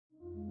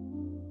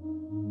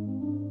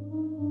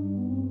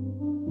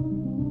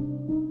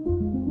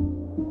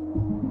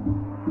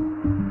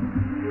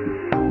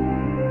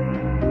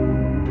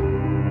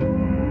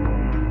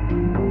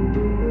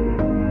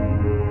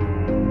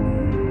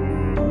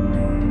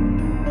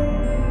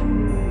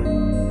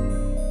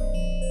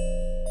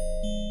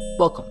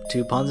Welcome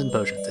to Puns and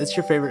Potions. It's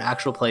your favorite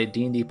actual play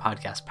D&D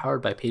podcast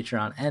powered by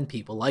Patreon and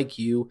people like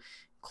you,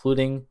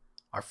 including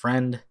our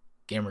friend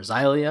Gamer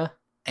Xylia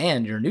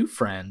and your new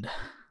friend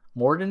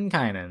Morden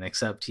Kynan,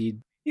 except he's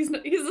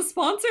a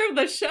sponsor of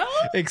the show?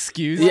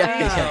 Excuse me?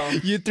 Yeah.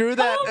 You threw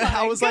that? Oh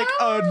I was gosh.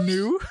 like,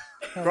 new?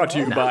 Brought to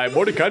you by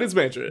Mordecai's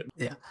Mansion.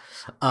 Yeah.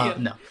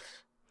 No.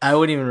 I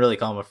wouldn't even really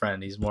call him a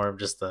friend. He's more of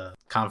just a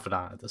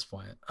confidant at this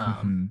point.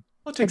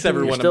 Well, it takes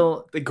everyone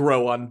still... they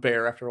grow on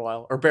Bear after a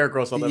while, or Bear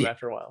grows on them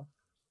after a while.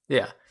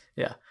 Yeah.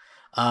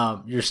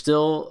 You're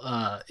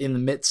still in the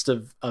midst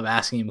of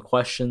asking him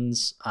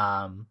questions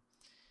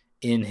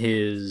in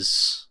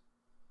his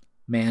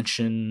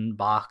mansion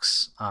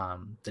box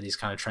that he's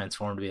kind of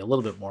transformed to be a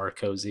little bit more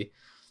cozy.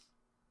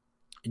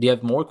 Do you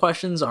have more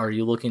questions, or are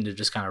you looking to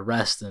just kind of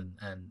rest and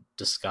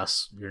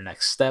discuss your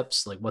next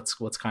steps? Like,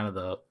 what's kind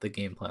of the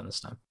game plan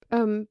this time?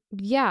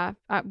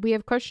 We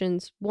have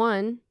questions.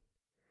 One,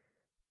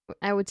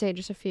 I would say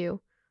just a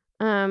few.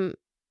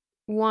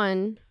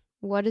 One,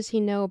 what does he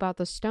know about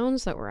the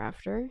stones that we're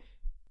after?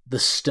 The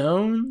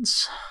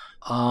stones?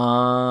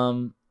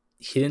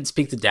 He didn't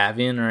speak to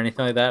Davian or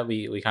anything like that.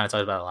 We kind of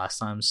talked about it last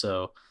time,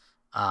 so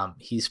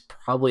he's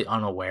probably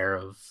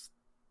unaware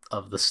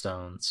of the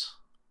stones.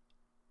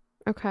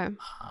 Okay.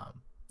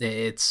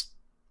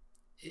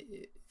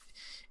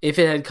 If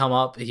it had come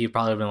up, he'd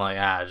probably have been like,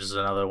 just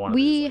another one of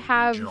these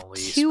have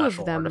regionally two of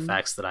special them.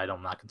 artifacts that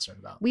I'm not concerned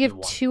about. We have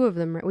two of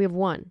them. We have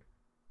one.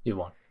 You have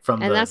one.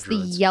 From and the that's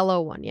druids. the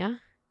yellow one, yeah?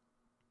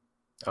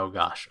 Oh,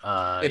 gosh.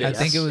 I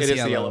think it was the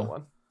yellow. yellow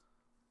one.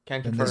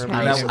 Can And this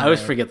confirm. one I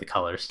always forget the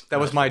colors. That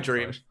was my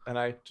dream, and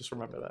I just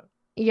remember that.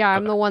 Yeah,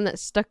 I'm Okay. the one that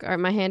stuck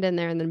my hand in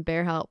there and then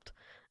Bear helped.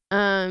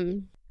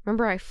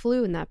 Remember I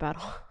flew in that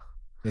battle.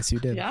 Yes, you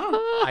did. Yeah.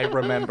 I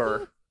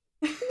remember.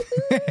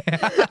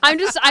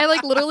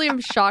 I literally am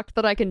shocked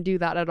that I can do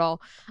that at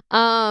all.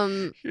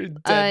 You're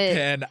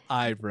deadpan,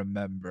 I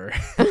remember.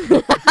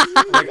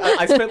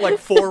 I spent like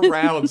 4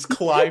 rounds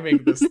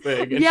climbing this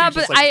thing. And Yeah,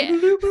 she's just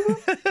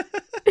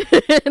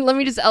but let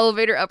me just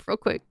elevator up real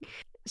quick.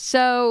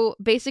 So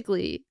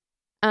basically,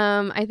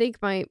 I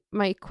think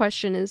my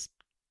question is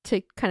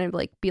to kind of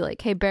like be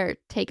like, hey Bear,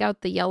 take out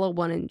the yellow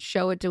one and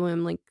show it to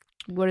him. Like,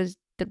 what does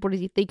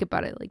he think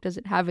about it? Like, does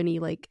it have any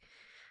like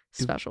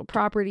special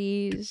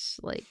properties?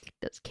 Like,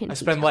 I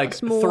spend like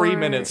 3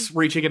 minutes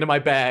reaching into my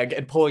bag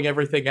and pulling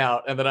everything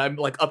out, and then I'm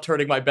like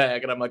upturning my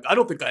bag, and I'm like, I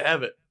don't think I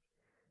have it.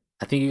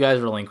 I think you guys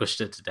relinquished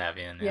it to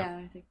Davian. Yeah,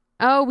 I think.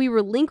 Oh, we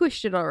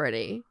relinquished it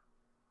already.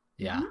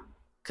 Yeah.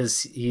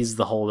 Because he's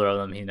the holder of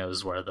them. He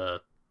knows where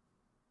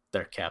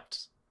they're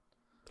kept.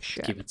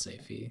 Shit. Keep it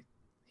safe. He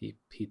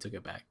took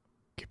it back.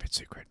 Keep it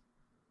secret.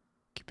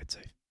 Keep it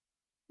safe.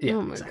 Yeah,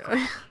 Oh my exactly.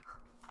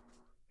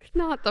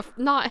 God.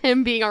 Not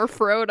him being our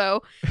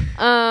Frodo.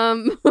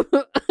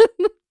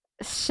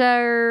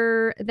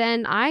 So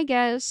then I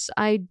guess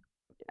I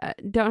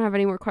don't have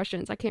any more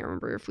questions. I can't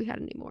remember if we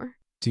had any more.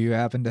 Do you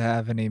happen to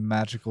have any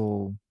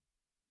magical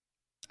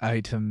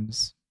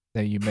items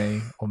that you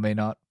may or may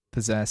not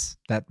possess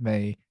that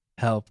may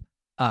help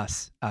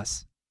us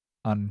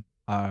on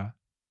our,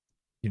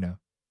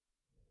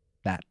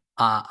 that?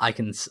 I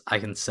can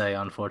say,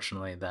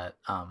 unfortunately, that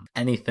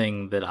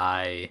anything that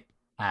I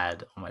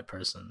had on my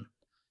person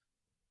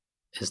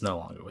is no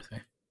longer with me.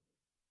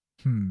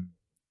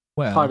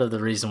 Well, Part of the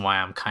reason why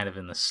I'm kind of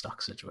in this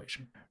stuck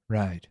situation.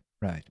 right.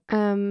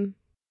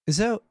 Is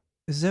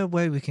there a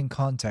way we can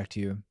contact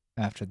you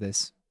after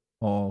this,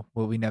 or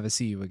will we never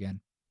see you again?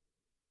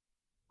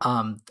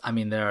 I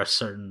mean, there are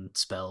certain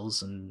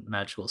spells and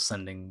magical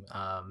sending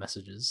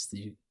messages that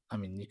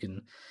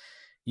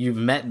you've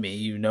met me,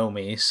 you know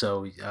me,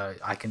 so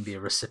I can be a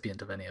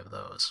recipient of any of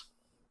those.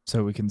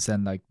 So we can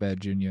send like Bear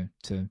Jr.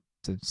 to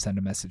send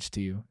a message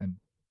to you and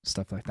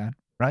stuff like that,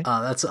 right?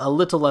 That's a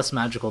little less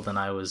magical than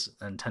I was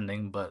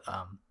intending, but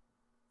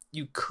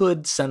you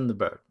could send the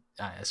bird,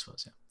 I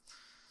suppose, yeah.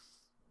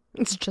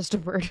 It's just a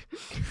bird.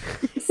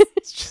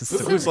 It's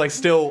just Who's like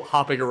still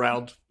hopping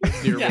around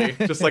near Yeah. me,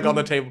 just like on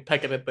the table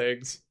pecking at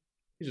things.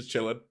 He's just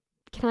chilling.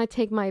 Can I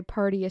take my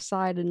party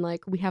aside and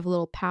like we have a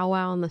little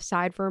powwow on the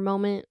side for a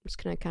moment? I'm just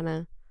gonna kind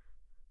of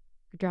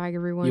drag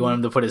everyone. You want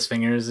him to put his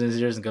fingers in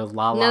his ears and go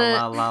la la No.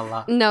 la la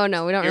la? No,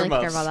 we don't really care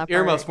Earmuffs. about that part.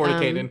 Earmuffs,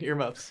 Mordecaian.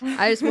 Earmuffs.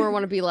 I just more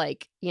want to be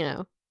like,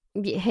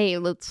 hey,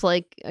 let's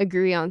like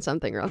agree on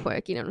something real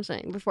quick. You know what I'm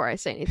saying? Before I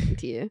say anything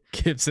to you.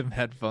 give some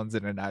headphones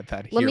and an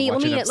iPad. Let me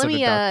Doctor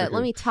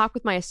Who. talk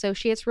with my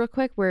associates real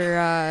quick.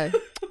 We're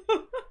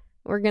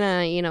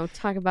gonna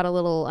talk about a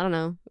little. I don't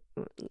know.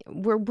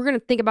 We're gonna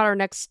think about our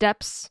next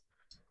steps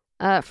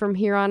from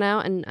here on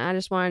out, and I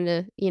just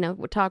wanted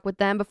to talk with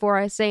them before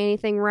I say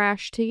anything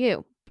rash to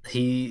you.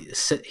 He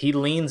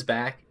leans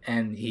back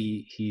and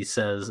he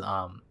says,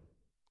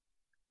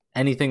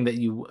 anything that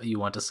you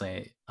want to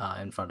say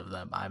in front of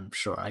them, I'm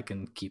sure I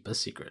can keep a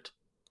secret.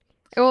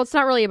 Well, it's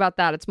not really about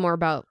that. It's more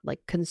about like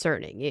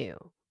concerning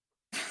you.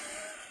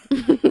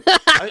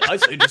 I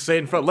say just say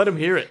in front. Let him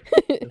hear it.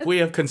 If we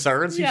have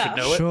concerns, you should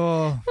know it.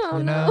 Sure. Oh,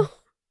 you no. know.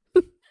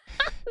 No.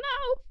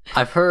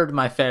 I've heard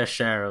my fair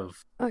share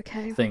of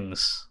Okay.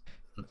 things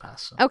in the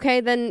past. So.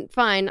 Okay, then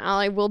fine.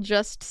 I will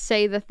just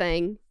say the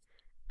thing.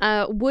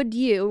 Would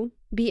you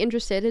be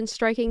interested in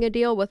striking a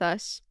deal with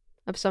us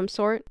of some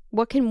sort?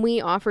 What can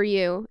we offer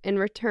you in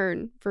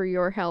return for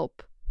your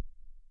help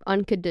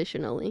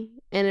unconditionally?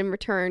 And in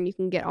return, you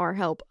can get our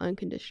help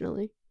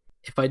unconditionally.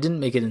 If I didn't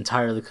make it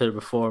entirely clear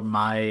before,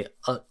 my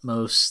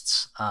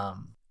utmost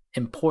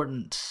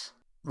important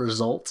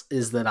result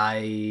is that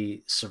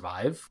I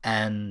survive,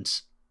 and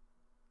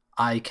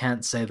I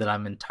can't say that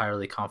I'm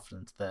entirely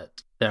confident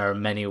that there are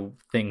many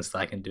things that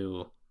I can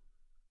do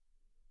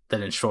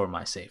that ensure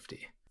my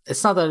safety.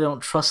 It's not that I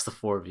don't trust the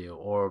four of you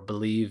or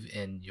believe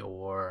in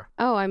your...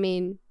 Oh, I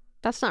mean,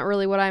 that's not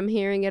really what I'm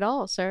hearing at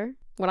all, sir.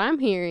 What I'm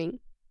hearing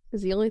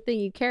is the only thing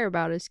you care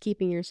about is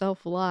keeping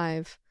yourself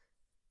alive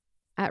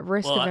at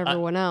risk of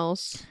everyone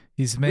else.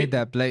 He's made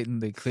that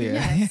blatantly clear.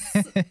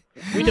 Yes.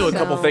 We know a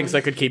couple things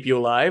that could keep you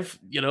alive.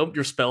 You know,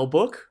 your spell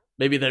book,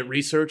 maybe that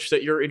research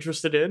that you're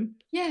interested in.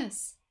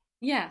 Yes.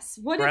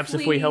 Perhaps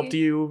if we helped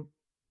you,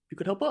 you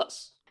could help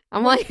us.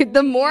 I'm like,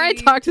 the more I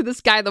talk to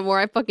this guy, the more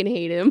I fucking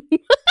hate him.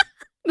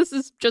 This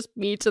is just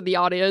me to the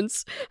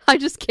audience. I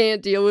just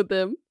can't deal with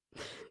him.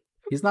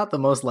 He's not the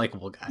most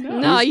likable guy.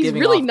 No, he's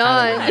giving really off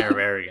not. Kind of an air of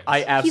arrogance.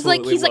 I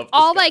absolutely He's like,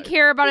 all I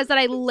care about is that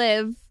I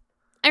live.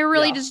 I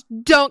really just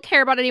don't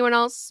care about anyone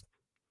else.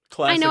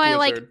 Classic I know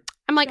wizard.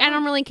 I'm like, I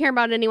don't really care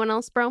about anyone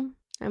else, bro.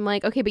 I'm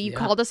like, okay, but you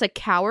called us a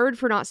coward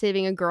for not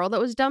saving a girl that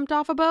was dumped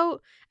off a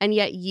boat, and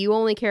yet you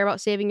only care about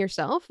saving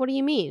yourself? What do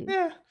you mean?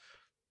 Yeah.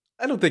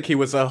 I don't think he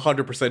was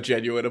 100%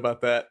 genuine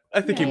about that.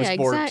 I think he was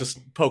more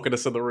just poking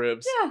us in the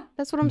ribs. Yeah.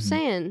 That's what I'm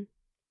saying.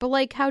 But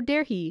like, how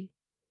dare he?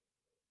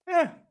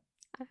 Yeah.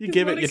 You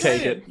give it, you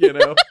take it, you know?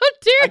 How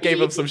dare I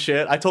gave him some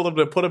shit. I told him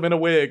to put him in a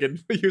wig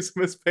and use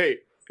him as bait.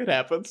 It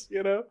happens,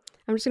 you know?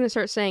 I'm just going to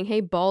start saying,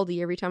 hey,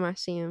 Baldy, every time I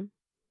see him.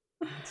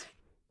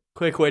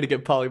 Quick way to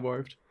get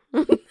polymorphed.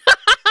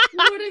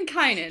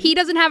 Mordenkainen. He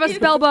doesn't have a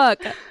spell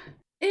book.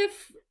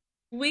 If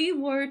we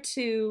were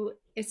to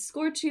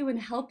escort you and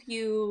help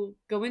you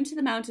go into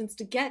the mountains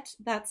to get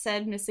that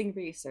said missing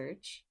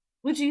research,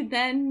 would you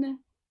then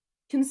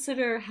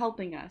consider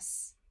helping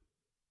us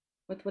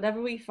with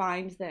whatever we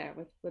find there,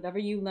 with whatever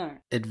you learn?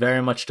 It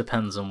very much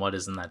depends on what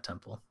is in that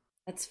temple.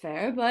 That's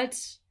fair, but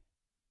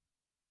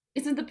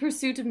isn't the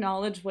pursuit of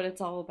knowledge what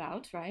it's all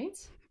about, right?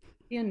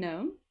 The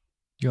unknown?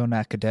 You're an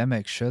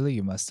academic, surely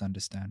you must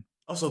understand.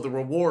 Also, the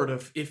reward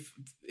of if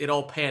it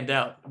all panned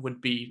out would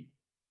be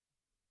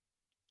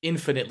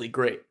infinitely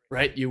great,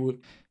 right? You would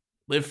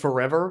live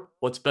forever.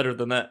 What's better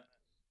than that?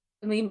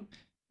 And we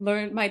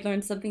might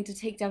learn something to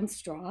take down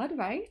Strahd,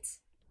 right?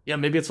 Yeah,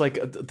 maybe it's like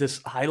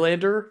this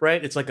Highlander,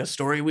 right? It's like a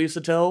story we used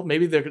to tell.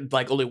 Maybe there's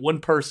like only one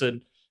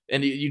person,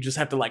 and you just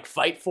have to like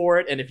fight for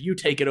it. And if you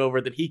take it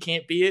over, then he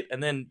can't be it,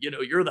 and then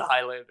you're the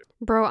Highlander.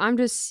 Bro, I'm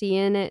just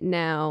seeing it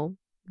now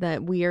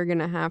that we are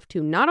gonna have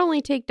to not only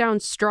take down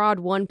Strahd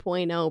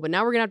 1.0, but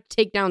now we're gonna have to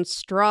take down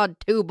Strahd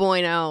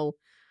 2.0.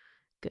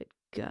 Good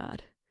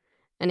God.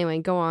 Anyway,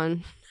 go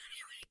on.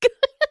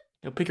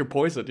 Pick your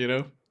poison,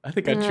 I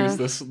think I'd choose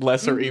this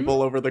lesser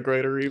evil over the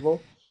greater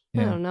evil.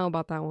 I don't know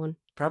about that one.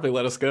 Probably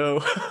let us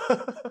go.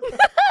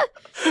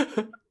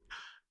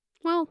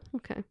 Well,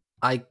 okay.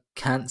 I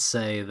can't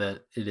say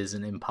that it is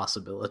an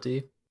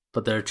impossibility,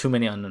 but there are too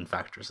many unknown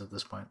factors at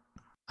this point.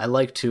 I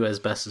like to, as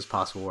best as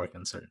possible, work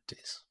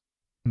uncertainties.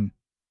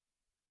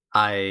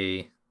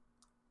 I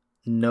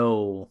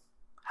know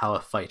how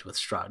a fight with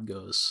Strahd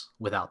goes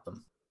without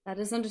them. That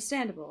is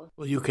understandable.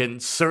 Well, you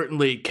can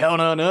certainly count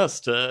on us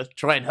to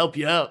try and help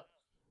you out.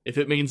 If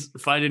it means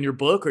finding your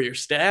book or your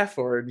staff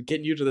or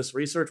getting you to this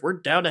research, we're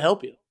down to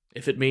help you.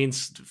 If it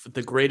means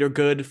the greater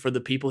good for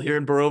the people here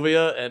in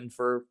Barovia and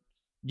for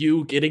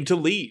you getting to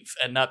leave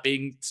and not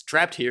being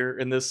trapped here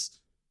in this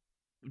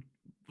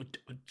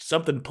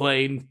something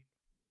plane,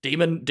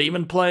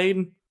 demon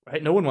plane,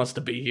 right? No one wants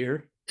to be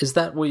here. Is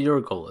that what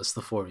your goal is,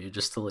 the four of you,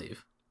 just to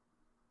leave?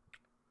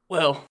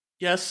 Well,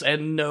 yes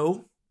and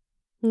no.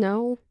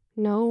 No.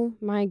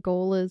 My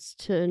goal is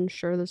to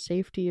ensure the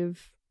safety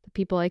of the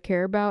people I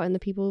care about and the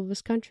people of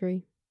this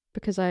country.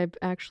 Because I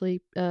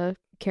actually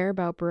care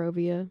about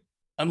Barovia.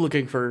 I'm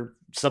looking for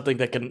something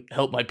that can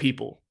help my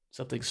people.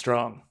 Something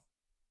strong.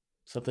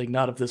 Something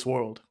not of this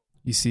world.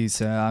 You see,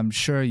 sir, I'm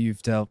sure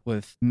you've dealt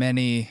with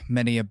many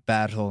a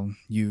battle.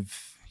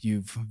 You've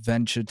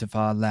ventured to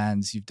far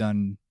lands. You've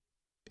done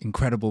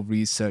incredible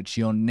research.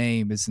 Your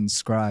name is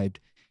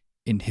inscribed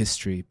in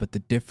history. But the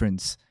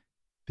difference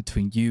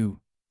between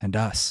you and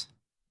us...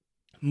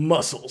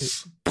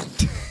 Muscles.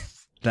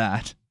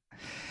 That.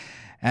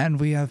 And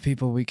we have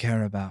people we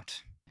care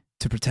about.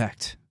 To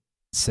protect.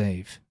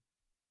 Save.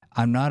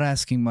 I'm not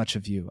asking much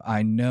of you.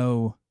 I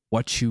know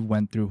what you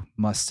went through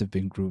must have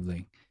been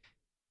grueling.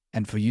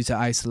 And for you to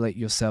isolate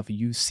yourself,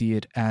 you see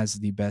it as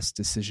the best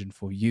decision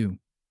for you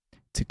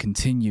to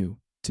continue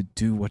to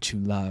do what you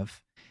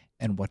love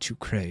and what you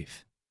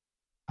crave.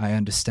 I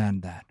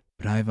understand that,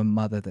 but I have a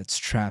mother that's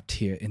trapped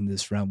here in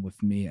this realm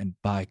with me, and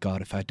by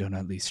God, if I don't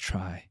at least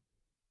try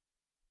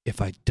to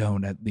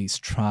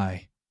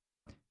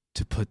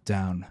put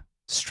down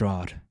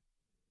Strahd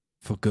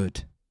for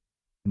good,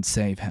 and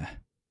save her,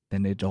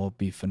 then it'd all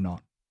be for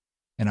naught.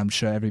 And I'm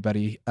sure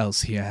everybody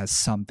else here has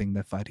something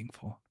they're fighting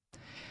for.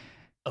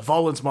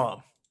 Valen's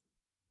mom.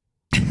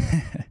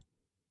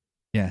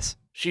 Yes.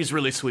 She's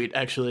really sweet,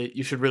 actually.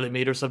 You should really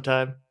meet her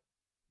sometime.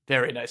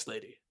 Very nice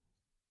lady.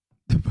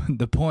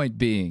 The point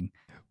being,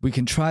 we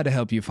can try to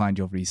help you find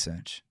your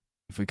research.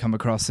 If we come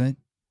across it,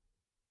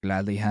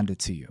 gladly hand it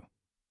to you.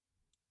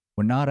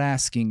 We're not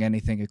asking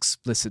anything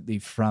explicitly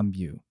from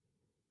you.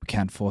 We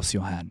can't force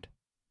your hand.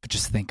 But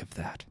just think of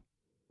that.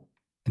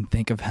 And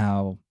think of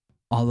how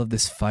all of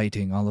this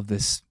fighting, all of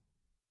this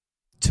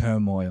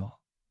turmoil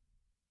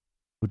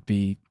would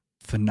be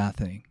for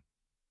nothing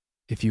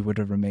if you were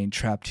to remain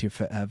trapped here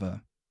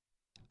forever,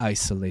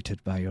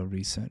 isolated by your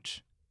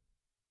research,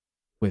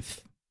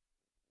 with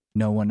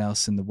no one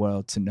else in the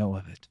world to know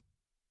of it.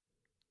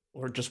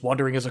 Or just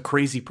wandering as a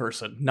crazy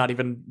person, not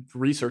even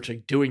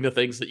researching, doing the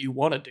things that you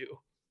want to do.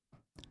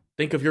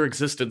 Think of your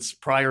existence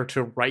prior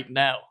to right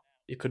now.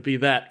 It could be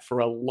that for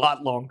a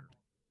lot longer.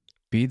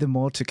 Be the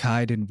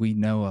Mortakaiden we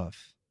know of.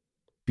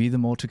 Be the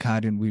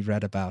Mortakaiden we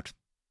read about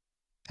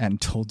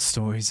and told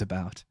stories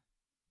about.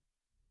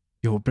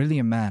 You're a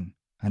brilliant man.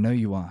 I know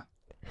you are.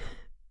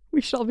 We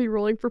shall be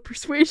rolling for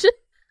persuasion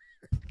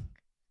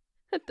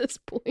at this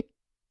point.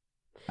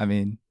 I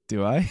mean,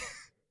 do I?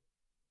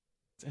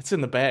 It's in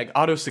the bag.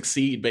 Auto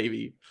succeed,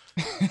 baby.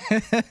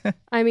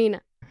 I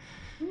mean,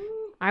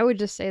 I would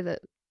just say that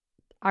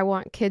I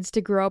want kids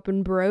to grow up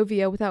in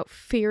Barovia without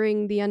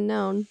fearing the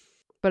unknown.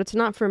 But it's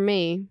not for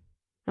me.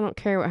 I don't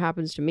care what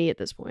happens to me at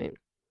this point.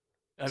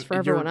 It's for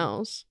everyone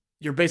else.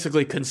 You're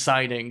basically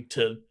consigning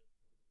to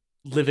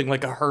living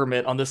like a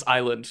hermit on this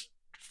island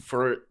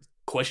for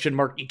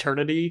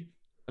eternity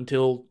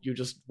until you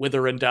just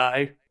wither and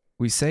die.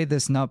 We say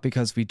this not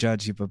because we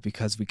judge you, but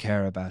because we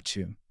care about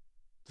you.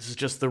 This is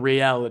just the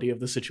reality of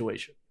the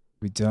situation.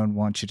 We don't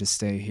want you to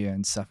stay here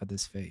and suffer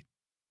this fate.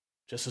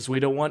 Just as we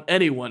don't want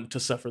anyone to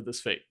suffer this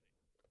fate.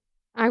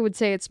 I would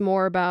say it's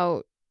more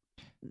about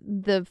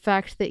the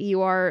fact that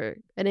you are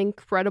an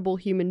incredible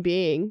human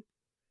being.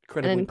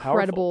 An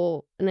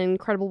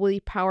incredibly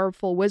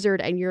powerful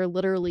wizard, and you're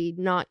literally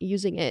not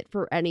using it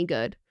for any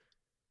good.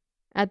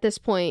 At this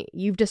point,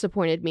 you've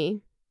disappointed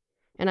me,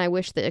 and I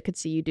wish that I could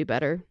see you do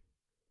better.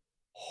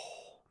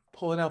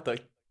 Pulling out the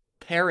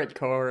parent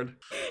card.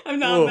 I'm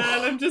not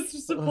mad, I'm just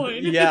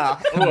disappointed.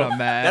 Yeah. I'm not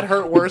mad. That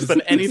hurt worse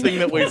than anything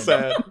that we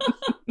said.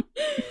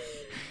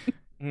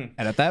 And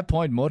at that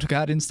point,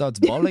 Mortakaiden starts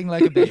bawling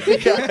like a baby.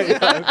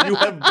 Yeah, you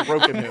have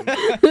broken him.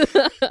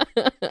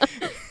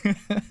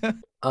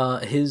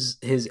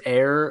 His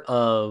air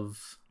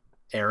of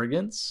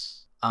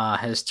arrogance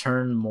has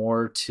turned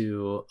more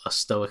to a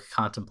stoic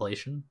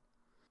contemplation.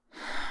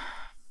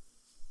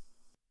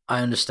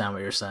 I understand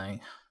what you're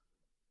saying.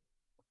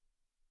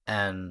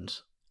 And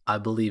I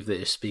believe that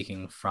you're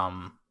speaking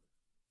from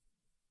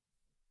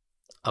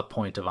a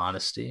point of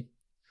honesty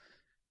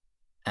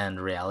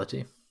and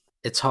reality.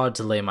 It's hard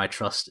to lay my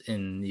trust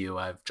in you.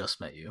 I've just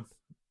met you.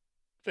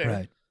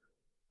 Fair.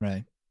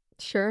 Right.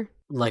 Sure.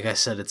 Like I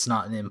said, it's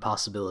not an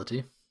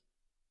impossibility.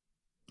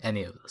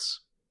 Any of this.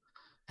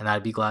 And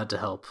I'd be glad to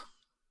help,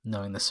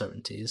 knowing the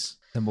certainties.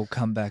 Then we'll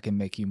come back and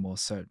make you more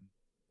certain.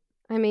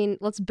 I mean,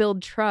 let's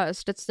build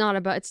trust. It's not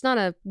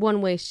a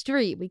one-way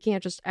street. We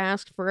can't just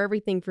ask for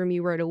everything from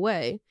you right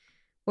away.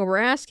 What we're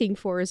asking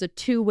for is a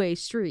two-way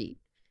street.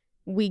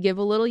 We give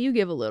a little, you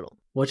give a little.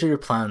 What are your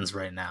plans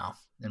right now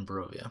in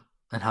Barovia?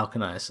 And how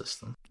can I assist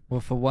them?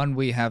 Well, for one,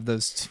 we have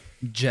those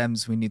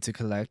gems we need to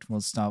collect.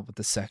 We'll start with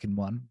the second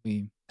one.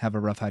 We have a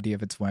rough idea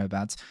of its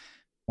whereabouts.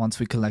 Once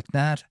we collect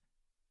that,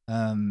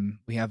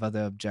 we have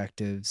other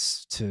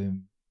objectives to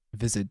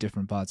visit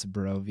different parts of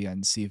Barovia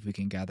and see if we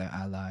can gather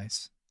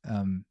allies.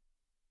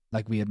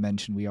 Like we had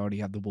mentioned, we already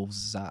have the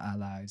wolves as our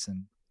allies,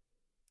 and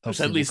there's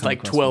at least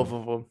like 12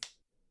 of them.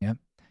 Yep.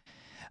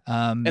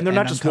 And they're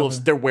not just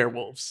wolves; they're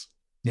werewolves.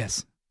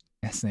 Yes,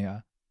 they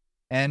are.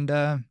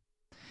 And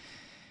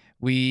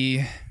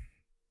we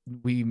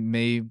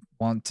may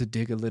want to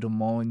dig a little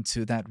more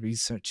into that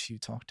research you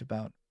talked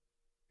about.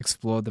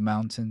 Explore the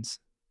mountains,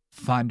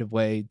 find a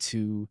way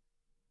to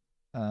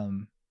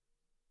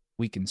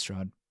weaken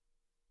Strahd,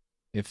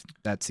 if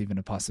that's even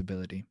a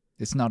possibility.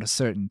 It's not a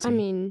certainty. I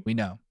mean, we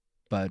know,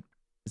 but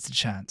it's a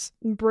chance.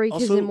 Break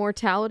his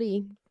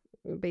immortality,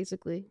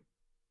 basically.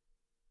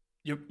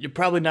 You're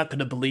probably not going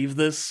to believe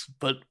this,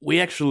 but we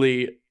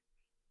actually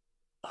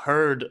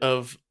heard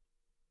of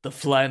the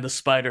fly and the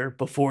spider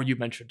before you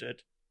mentioned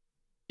it,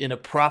 in a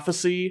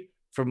prophecy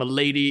from a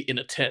lady in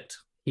a tent.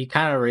 He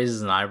kind of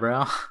raises an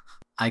eyebrow.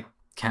 I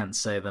can't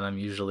say that I'm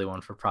usually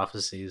one for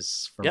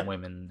prophecies from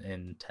women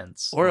in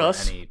tents. Or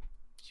us. Any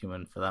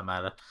human, for that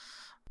matter.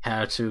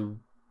 How to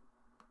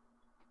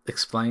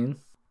explain?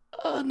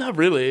 Not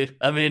really.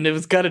 I mean, it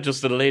was kind of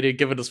just a lady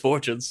giving us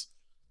fortunes.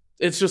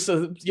 It's just,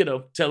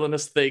 telling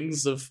us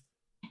things of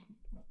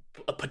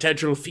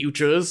potential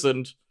futures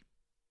and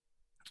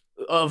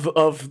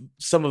of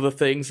some of the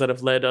things that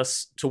have led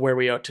us to where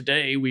we are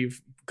today.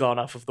 We've gone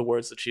off of the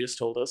words that she has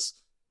told us.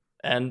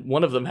 And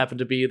one of them happened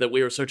to be that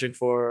we were searching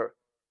for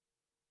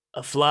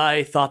A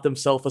fly thought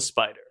themselves a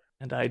spider,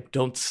 and I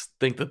don't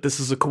think that this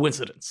is a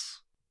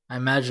coincidence. I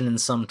imagine in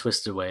some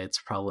twisted way it's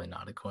probably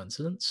not a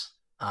coincidence.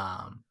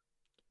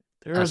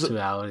 As to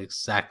how it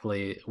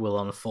exactly will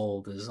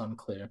unfold is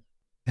unclear.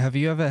 Have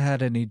you ever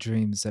had any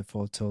dreams that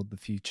foretold the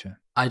future?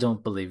 I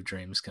don't believe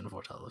dreams can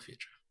foretell the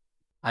future.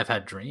 I've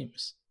had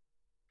dreams.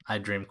 I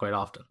dream quite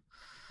often.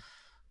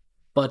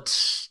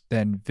 But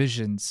then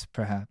visions,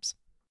 perhaps.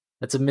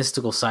 That's a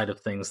mystical side of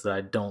things that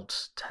I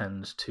don't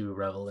tend to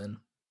revel in.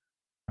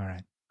 All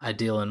right. I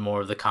deal in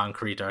more of the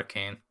concrete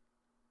arcane.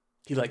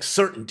 He likes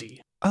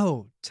certainty.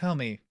 Oh, tell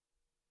me,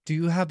 do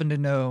you happen to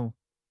know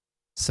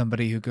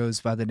somebody who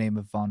goes by the name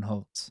of Von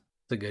Holtz?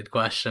 That's a good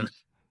question.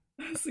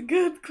 That's a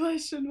good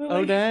question, Willie.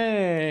 Oh,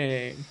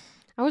 dang.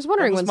 I was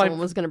wondering when someone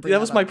was going to bring that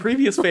that was up. my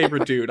previous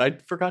favorite dude. I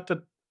forgot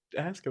to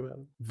ask about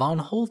him. Von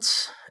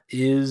Holtz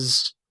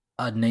is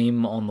a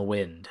name on the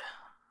wind.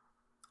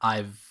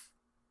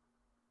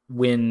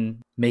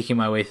 When making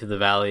my way through the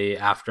valley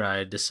after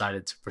I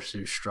decided to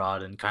pursue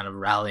Strahd and kind of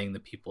rallying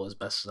the people as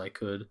best as I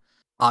could.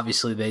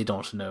 Obviously, they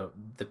don't know,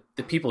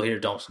 the people here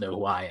don't know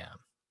who I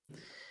am.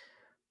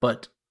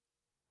 But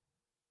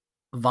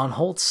Von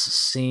Holtz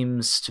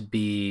seems to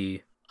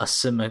be a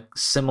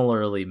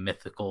similarly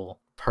mythical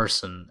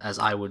person as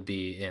I would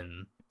be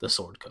in the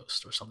Sword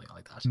Coast or something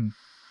like that.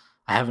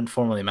 I haven't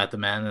formally met the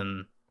man,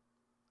 and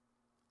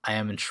I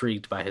am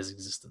intrigued by his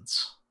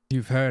existence.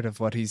 You've heard of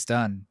what he's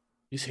done.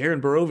 He's here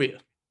in Barovia.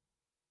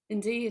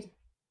 Indeed.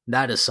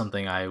 That is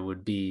something I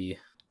would be,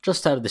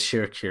 just out of the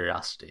sheer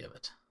curiosity of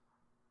it,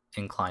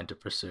 inclined to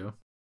pursue.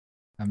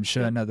 I'm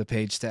sure another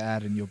page to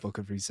add in your book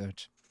of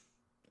research.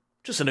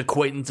 Just an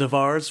acquaintance of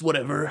ours,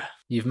 whatever.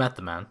 You've met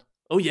the man.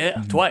 Oh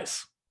yeah,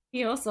 twice.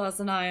 He also has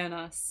an eye on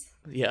us.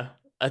 Yeah.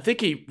 I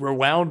think he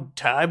rewound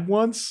time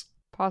once.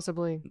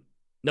 Possibly.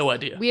 No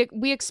idea.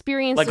 We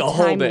experienced like a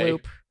whole time day.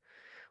 loop.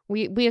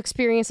 We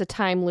experienced a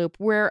time loop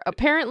where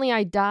apparently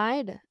I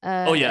died.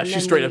 Oh yeah, and she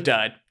then straight up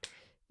died.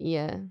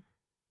 Yeah.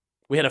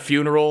 We had a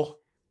funeral.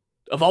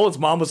 Avalon's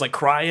mom was like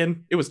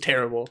crying. It was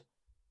terrible.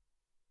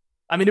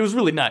 I mean, it was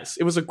really nice.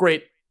 It was a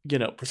great,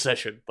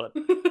 procession, but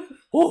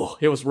oh,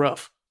 it was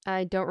rough.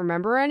 I don't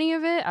remember any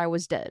of it. I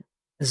was dead.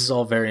 This is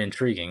all very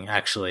intriguing,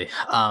 actually.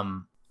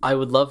 I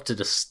would love to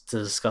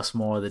discuss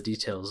more of the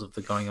details of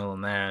the going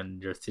on there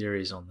and your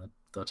theories on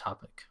the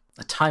topic.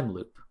 A time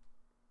loop.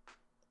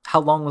 How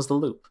long was the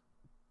loop?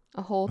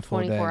 A whole A full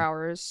 24 day.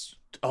 hours.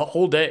 A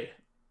whole day.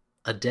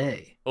 A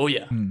day. Oh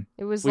yeah.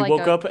 It was We like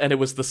woke up and it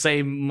was the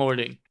same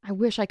morning. I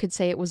wish I could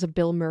say it was a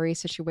Bill Murray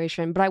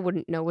situation, but I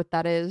wouldn't know what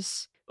that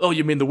is. Oh,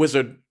 you mean the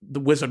wizard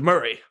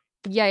Murray?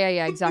 Yeah,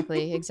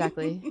 exactly.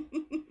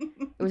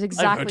 It was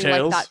exactly like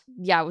tales. that.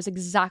 Yeah, it was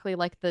exactly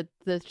like the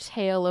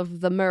tale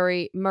of the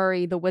Murray,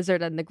 the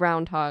wizard, and the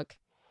groundhog.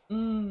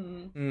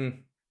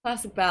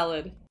 Classic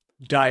ballad.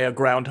 Dia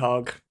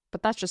groundhog.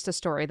 But that's just a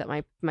story that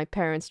my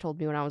parents told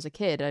me when I was a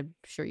kid. I'm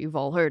sure you've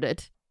all heard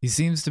it. He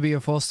seems to be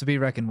a force to be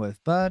reckoned with,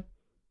 but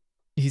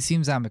he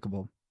seems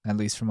amicable, at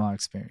least from our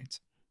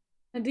experience.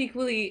 And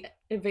equally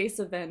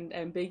evasive and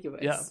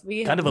ambiguous. Yeah,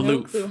 We kind have of no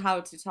aloof. clue how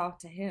to talk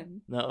to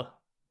him. No.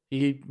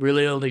 He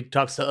really only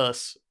talks to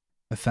us.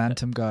 A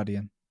phantom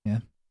guardian, yeah.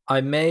 I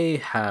may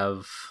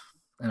have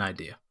an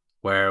idea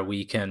where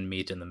we can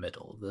meet in the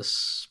middle.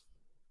 This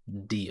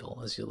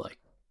deal, as you like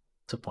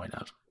to point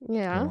out.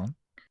 Yeah. Go on.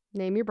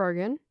 Name your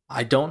bargain.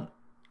 I don't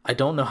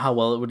know how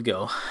well it would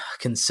go,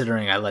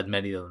 considering I led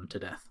many of them to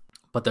death.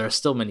 But there are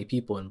still many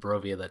people in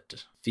Barovia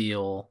that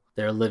feel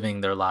they're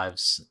living their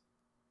lives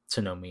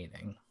to no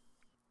meaning.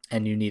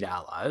 And you need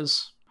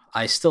allies.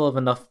 I still have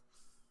enough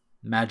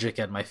magic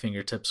at my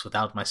fingertips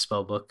without my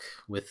spellbook,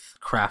 with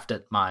craft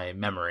at my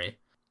memory,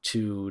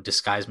 to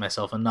disguise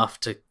myself enough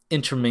to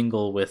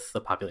intermingle with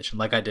the population,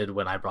 like I did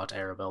when I brought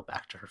Arabelle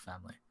back to her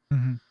family.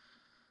 Mm-hmm.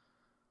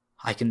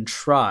 I can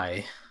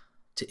try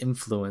to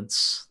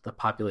influence the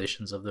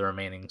populations of the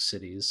remaining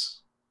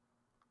cities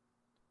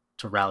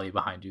to rally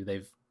behind you.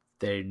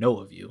 They know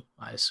of you,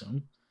 I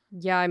assume.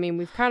 Yeah, I mean,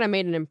 we've kind of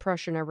made an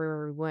impression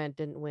everywhere we went,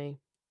 didn't we?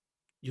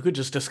 You could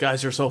just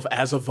disguise yourself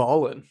as a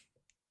Valen.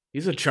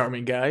 He's a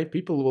charming guy.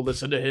 People will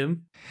listen to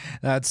him.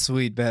 That's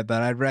sweet, bet,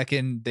 but I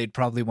reckon they'd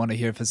probably want to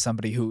hear from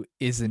somebody who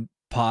isn't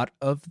part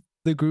of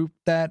the group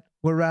that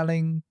we're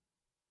rallying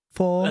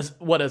for.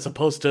 As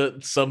opposed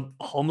to some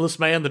homeless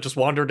man that just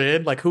wandered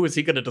in? Like, who is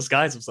he going to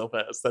disguise himself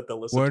as that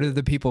they'll listen Word to? of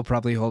the people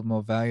probably hold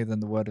more value than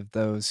the word of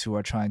those who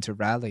are trying to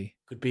rally.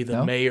 Could be the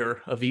No?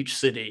 mayor of each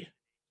city.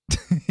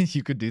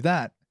 You could do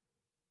that.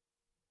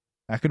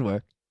 That could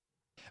work.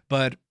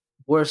 But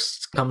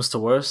Worst comes to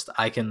worst,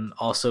 I can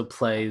also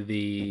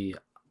play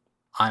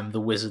I'm the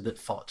wizard that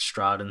fought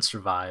Strahd and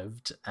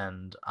survived,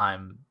 and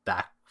I'm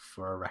back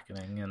for a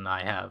reckoning, and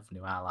I have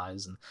new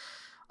allies. And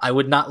I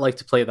would not like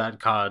to play that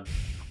card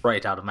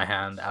right out of my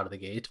hand, out of the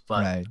gate,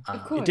 but Right.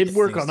 Of course. It did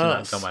work things on do not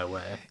us. go my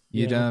way.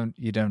 you Yeah.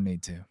 don't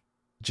need to.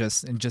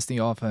 Just the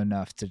offer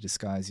enough to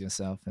disguise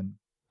yourself and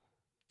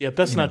Yeah,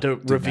 best You not know,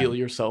 to do reveal that.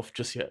 yourself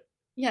just yet.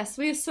 Yes,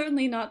 we are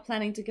certainly not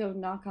planning to go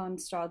knock on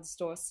Strahd's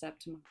doorstep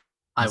tomorrow.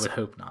 I would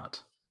hope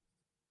not.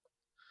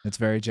 it's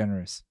very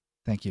generous.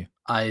 Thank you.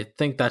 I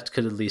think that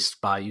could at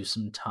least buy you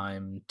some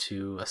time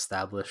to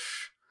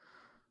establish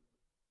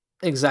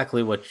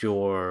exactly what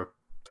your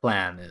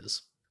plan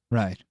is.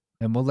 Right.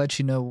 And we'll let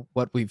you know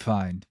what we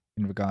find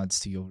in regards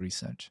to your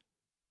research.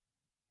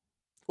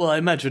 Well, I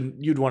imagine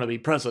you'd want to be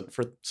present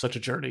for such a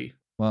journey.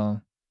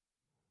 Well,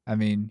 I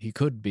mean, he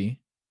could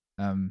be.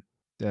 I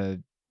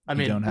You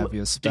mean, don't have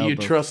your do spell you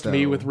book, trust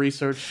me though. with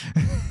research?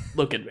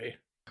 Look at me.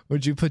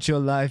 Would you put your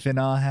life in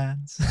our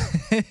hands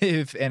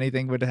if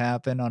anything would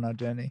happen on our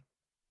journey?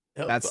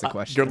 That's the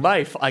question. Your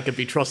life I could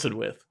be trusted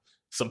with.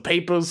 Some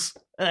papers,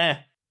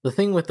 The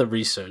thing with the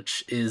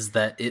research is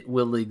that it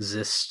will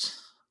exist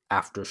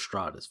after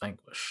Strahd is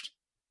vanquished.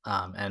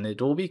 And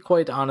it will be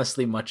quite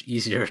honestly much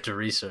easier to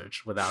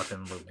research without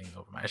him looming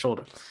over my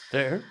shoulder.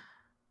 There.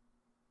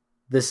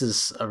 This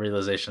is a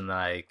realization that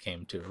I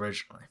came to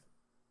originally.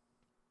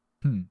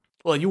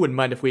 Well, you wouldn't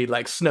mind if we,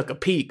 like, snuck a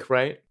peek,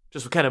 right?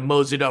 Just kind of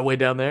moseyed our way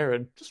down there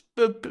and just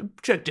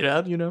checked it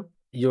out, you know?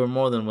 You're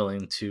more than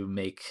willing to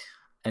make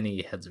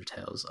any heads or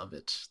tails of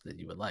it that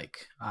you would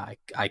like.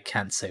 I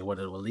can't say what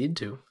it will lead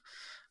to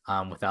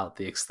without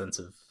the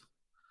extensive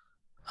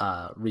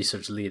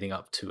research leading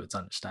up to its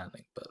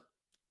understanding. But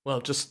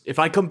Well, just, if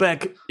I come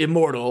back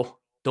immortal,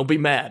 don't be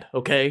mad,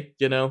 okay?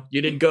 You know,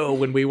 you didn't go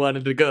when we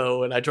wanted to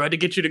go, and I tried to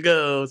get you to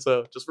go,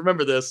 so just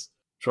remember this.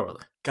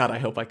 surely. God, I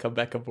hope I come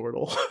back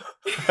immortal.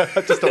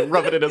 Just to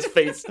rub it in his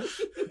face.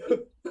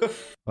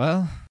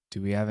 Well,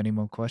 do we have any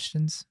more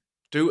questions?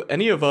 Do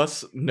any of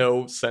us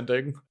know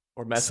sending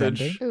or message?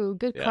 Sending? Ooh,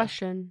 good Yeah.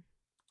 question.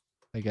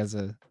 Like, is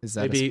that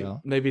a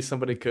spell? Maybe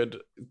somebody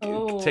could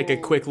Oh. take a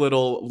quick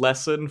little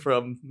lesson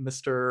from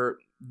Mr.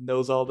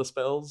 Knows All the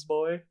Spells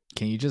boy.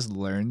 Can you just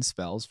learn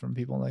spells from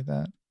people like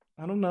that?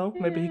 I don't know.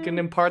 Maybe he can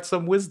Yeah. impart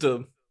some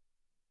wisdom.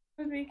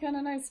 Would be kind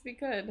of nice if we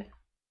could.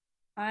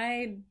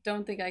 I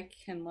don't think I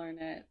can learn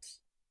it,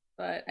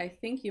 but I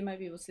think you might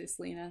be able to,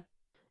 Selena.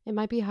 It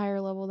might be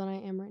higher level than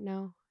I am right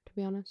now, to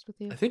be honest with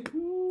you. I think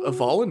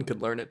Avalon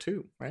could learn it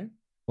too, right?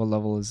 What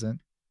level is it?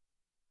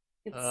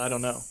 I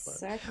don't know, but-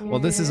 second.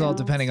 Well, this is all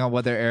depending on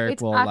whether Eric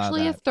It's will allow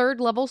actually a that. third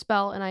level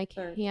spell, and I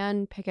Third.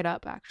 can pick it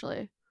up,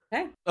 actually.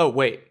 Okay. Oh,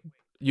 wait.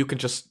 You can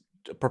just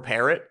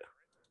prepare it?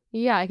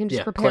 Yeah, I can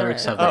just Yeah, prepare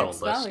clerics it. have their Oh, own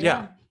spell, list.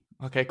 Yeah.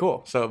 Okay,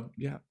 cool. So,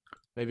 yeah.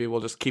 Maybe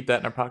we'll just keep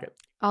that in our pocket.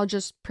 I'll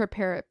just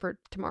prepare it for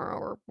tomorrow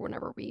or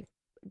whenever we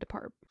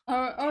depart.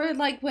 Or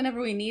like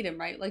whenever we need him,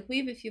 right? Like we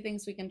have a few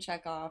things we can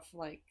check off,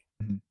 like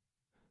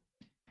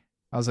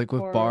I was like,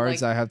 with or,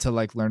 bards, like- I have to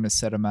like learn a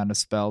set amount of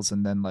spells,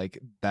 and then like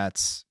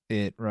that's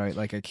it, right?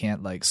 Like I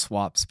can't like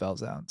swap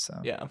spells out.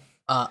 So Yeah.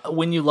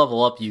 When you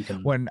level up, you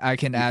can when I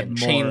can add more,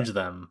 change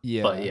them.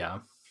 Yeah. But yeah.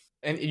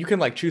 And you can,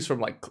 like, choose from,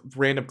 like,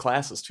 random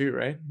classes too,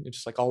 right? It's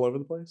just, like, all over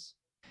the place?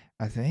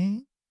 I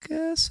think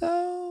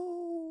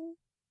so.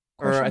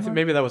 Or I Question think mark?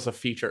 maybe that was a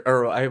feature.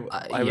 Or I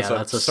yeah, was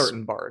that's a a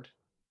certain bard.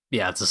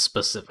 Yeah, it's a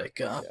specific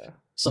Yeah.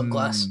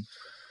 subclass. Mm.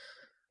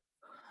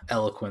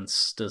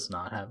 Eloquence does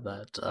not have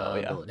that Oh,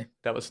 yeah. ability.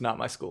 That was not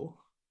my school.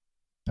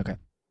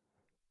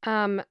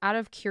 Out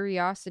of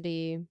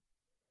curiosity,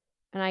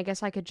 and I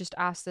guess I could just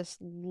ask this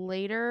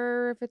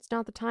later if it's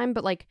not the time,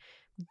 but like,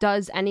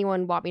 does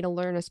anyone want me to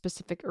learn a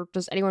specific, or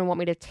does anyone want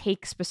me to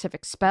take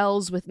specific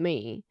spells with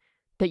me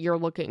that you're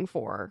looking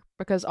for?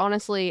 Because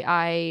honestly,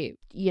 I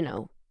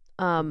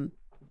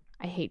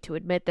hate to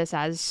admit this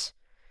as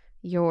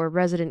your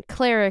resident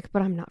cleric,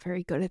 but I'm not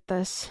very good at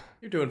this.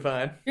 You're doing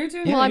fine. you're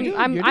doing. Yeah, Well, you're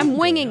I'm doing I'm good.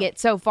 winging it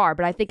so far,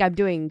 but I think I'm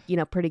doing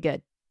pretty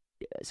good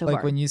so Like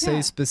far. when you say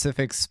Yeah.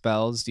 specific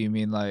spells, do you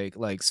mean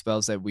like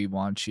spells that we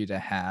want you to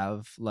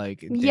have?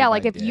 Like day Yeah,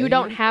 like by if you day?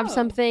 don't have Oh.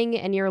 something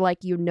and you're like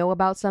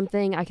about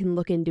something, I can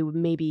look into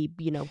maybe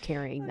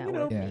carrying that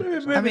way. Yeah.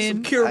 Maybe I mean,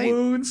 some cure I-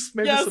 wounds.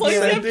 Maybe Yeah, some it's like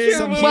sending. cure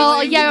Some wounds. Well,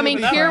 healing yeah, I would mean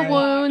be cure fine.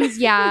 wounds.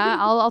 Yeah,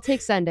 I'll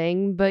take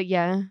sending, but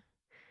yeah.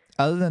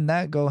 Other than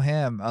that, go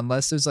ham.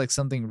 Unless there's like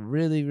something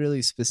really,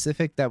 really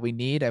specific that we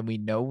need, and we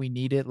know we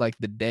need it like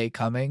the day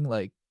coming,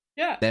 like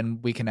Yeah, then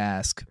we can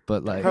ask.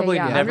 But like, Probably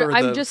yeah, never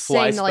I'm the just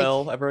fly saying, like-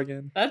 spell ever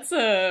again. that's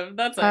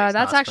That's not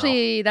a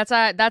actually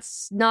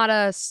that's not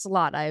a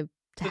slot. I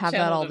the have that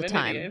channel all the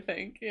divinity, time. I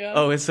think. Yeah.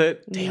 Oh, is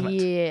it? Damn it.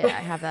 Yeah, I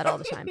have that all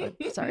the time.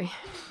 But sorry.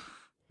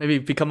 Maybe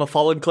become a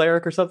fallen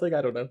cleric or something?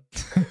 I don't know.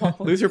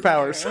 Lose your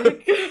powers.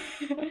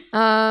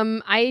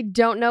 I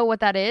don't know what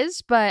that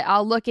is, but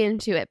I'll look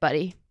into it,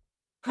 buddy.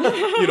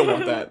 You don't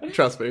want that.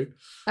 Trust me.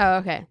 Oh,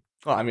 okay.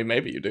 Well, I mean,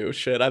 maybe you do.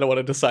 Shit, I don't want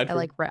to decide.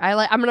 I'm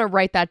gonna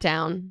write that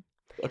down.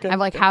 Okay.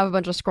 I have a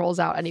bunch of scrolls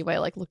out anyway,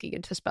 like looking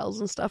into spells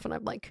and stuff, and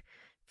I'm like,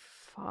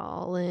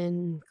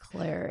 fallen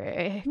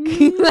cleric.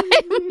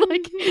 I'm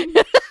like,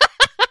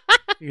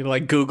 You can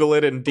like Google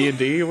it in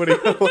D&D. What do you?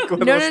 What's no.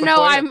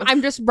 the point?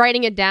 I'm just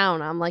writing it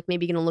down. I'm like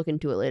maybe gonna look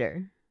into it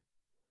later.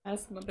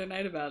 Ask Mother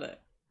Night about it.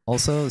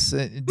 also,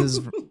 does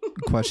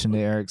question to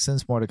Eric,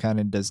 since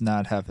Mordekainen does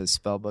not have his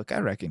spell book, I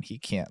reckon he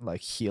can't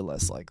like heal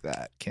us like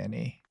that, can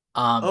he?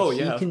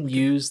 He can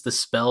use the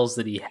spells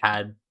that he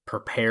had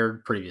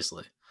prepared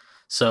previously.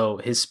 So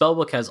his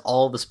spellbook has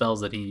all the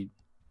spells that he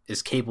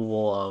is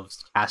capable of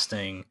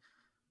casting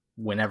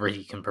whenever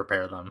he can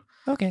prepare them.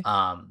 Okay.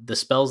 The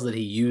spells that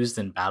he used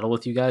in battle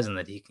with you guys and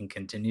that he can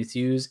continue to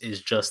use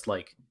is just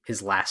like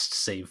his last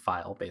save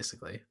file,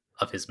 basically,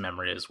 of his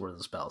memory is were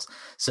the spells.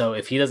 So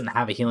if he doesn't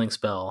have a healing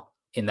spell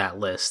in that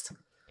list,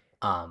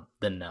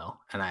 then no,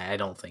 and I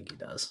don't think he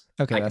does.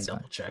 Okay, I that's can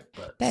fine. double check,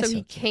 but That's so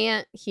he okay.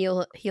 can't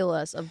heal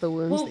us of the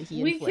wounds Well, that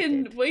he we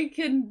inflicted.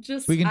 can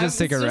just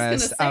take a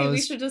rest.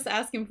 We should just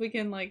ask him if we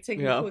can like take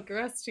a quick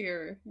rest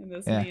here in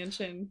this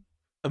mansion.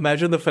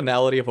 Imagine the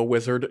finality of a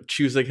wizard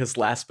choosing his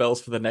last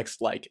spells for the next,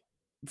 like,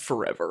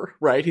 forever,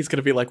 right? He's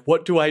gonna be like,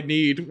 what do I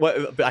need?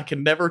 What I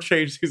can never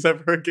change these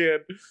ever again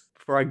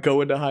before I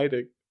go into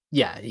hiding.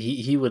 yeah,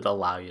 he would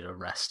allow you to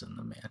rest in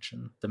the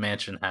mansion. The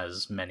mansion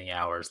has many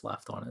hours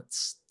left on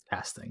its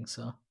casting,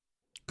 so.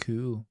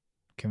 Cool.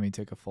 Can we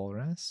take a full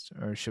rest,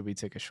 or should we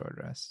take a short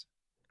rest?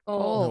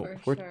 Oh, No,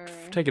 for we're sure.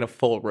 taking a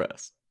full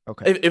rest.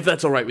 Okay. If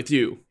that's all right with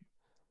you.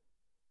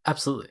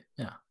 Absolutely.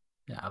 Yeah,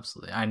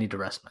 absolutely. I need to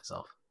rest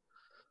myself.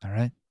 All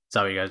right. Is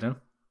that what you guys doing?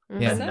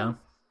 Mhm. Yeah. Heading down?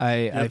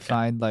 I Okay.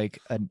 find like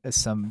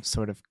some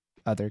sort of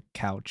other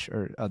couch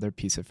or other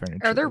piece of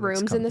furniture. Are there that looks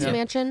rooms in this comfy.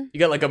 mansion?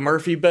 You got like a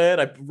Murphy bed.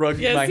 I rug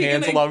my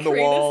hands along the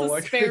wall. Us a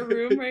Like... spare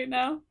room right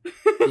now.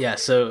 Yeah,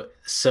 so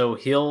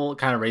he'll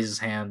kind of raise his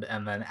hand,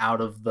 and then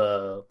out of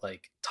the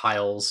like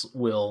tiles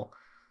will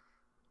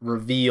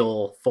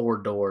reveal 4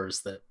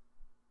 doors that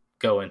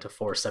go into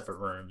 4 separate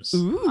rooms.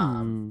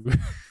 Ooh.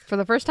 For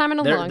the first time in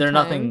a long They're time.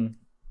 nothing.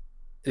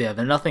 Yeah,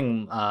 they're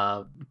nothing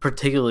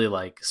particularly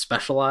like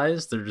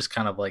specialized. They're just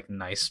kind of like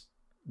nice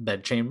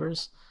bed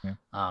chambers. Yeah.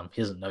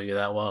 He doesn't know you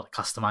that well to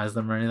customize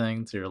them or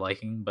anything to your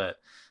liking, but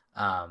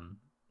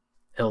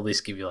he'll at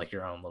least give you like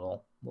your own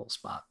little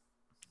spot.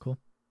 Cool.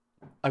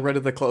 I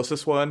rented the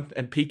closest one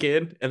and peek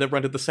in, and then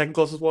rented the second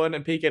closest one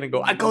and peek in and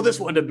go, I go this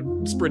one,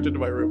 and sprint into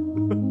my room.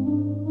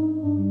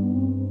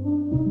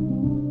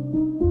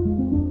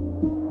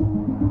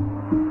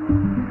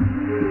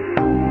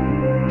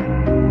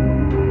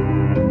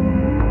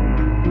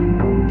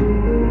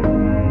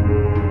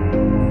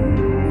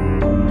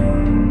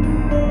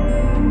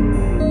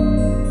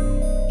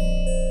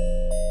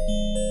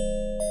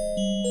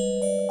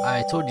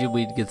 I told you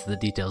we'd get to the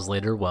details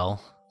later.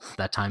 Well,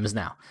 that time is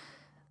now.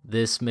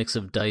 This mix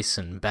of dice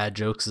and bad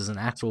jokes is an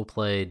actual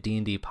play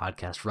D&D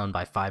podcast run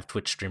by 5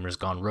 Twitch streamers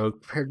gone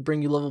rogue, prepared to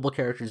bring you lovable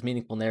characters,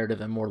 meaningful narrative,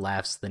 and more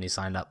laughs than you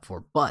signed up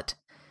for, but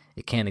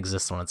it can't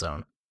exist on its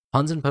own.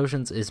 Puns and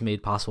Potions is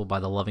made possible by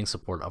the loving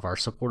support of our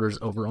supporters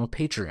over on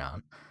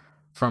Patreon.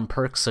 From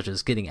perks such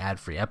as getting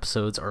ad-free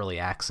episodes, early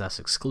access,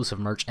 exclusive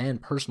merch,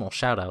 and personal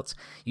shoutouts,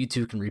 you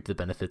too can reap the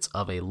benefits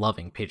of a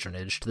loving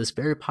patronage to this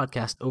very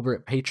podcast over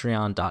at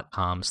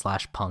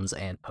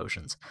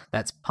patreon.com/punsandpotions.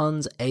 That's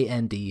puns,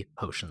 A-N-D,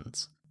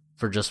 potions.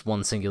 For just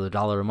 $1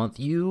 singular a month,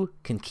 you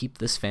can keep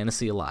this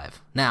fantasy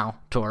alive. Now,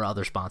 to our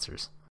other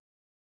sponsors.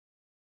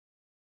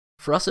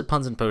 For us at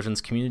Puns and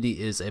Potions,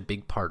 community is a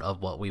big part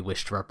of what we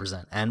wish to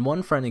represent, and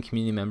one friend and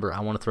community member I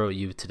want to throw at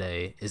you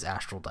today is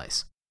Astral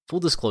Dice. Full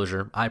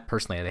disclosure, I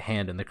personally had a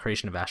hand in the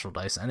creation of Astral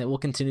Dice, and it will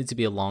continue to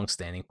be a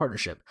long-standing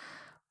partnership.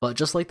 But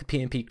just like the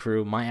PnP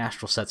crew, my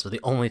Astral sets are the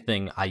only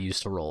thing I use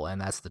to roll,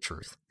 and that's the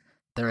truth.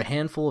 They're a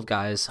handful of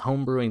guys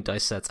homebrewing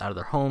dice sets out of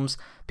their homes,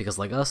 because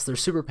like us, they're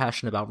super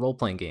passionate about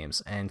role-playing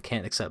games, and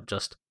can't accept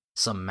just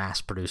some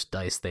mass-produced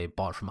dice they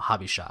bought from a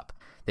hobby shop.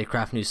 They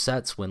craft new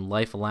sets when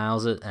life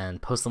allows it,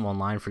 and post them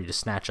online for you to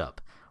snatch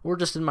up, or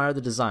just admire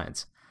the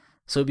designs.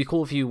 So it'd be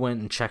cool if you went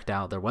and checked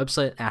out their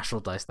website,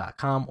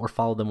 astraldice.com, or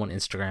followed them on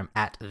Instagram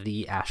at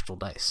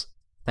 @theastraldice.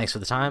 Thanks for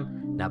the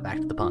time. Now back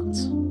to the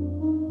puns.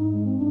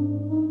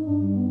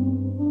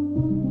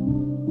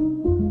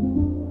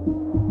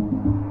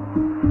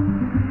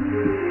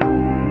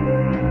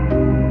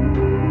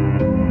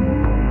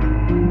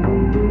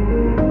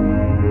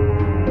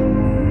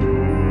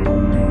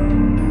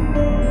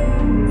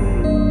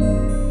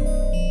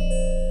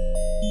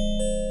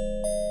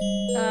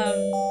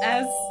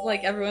 As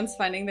like everyone's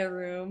finding their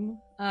room,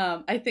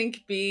 I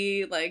think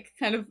B like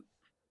kind of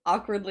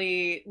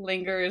awkwardly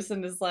lingers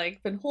and is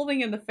like been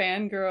holding in the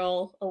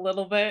fangirl a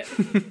little bit,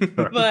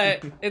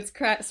 but it's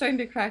starting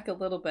to crack a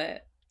little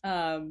bit.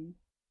 And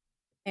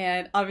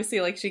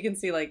obviously, like she can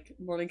see like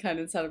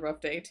Mordenkainen's had a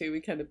rough day too.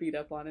 We kind of beat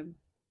up on him,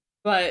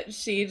 but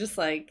she just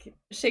like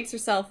shakes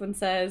herself and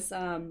says,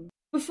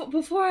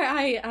 "Before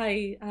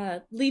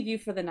I leave you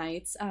for the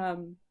night,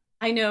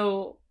 I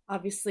know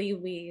obviously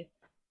we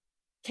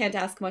can't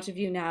ask much of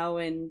you now,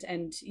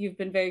 and you've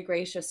been very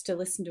gracious to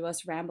listen to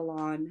us ramble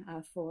on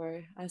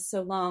for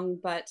so long,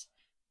 but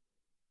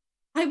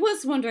I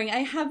was wondering, I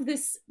have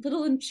this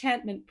little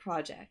enchantment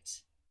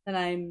project that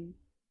I'm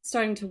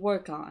starting to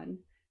work on,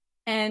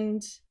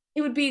 and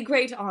it would be a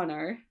great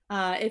honor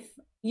if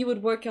you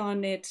would work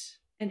on it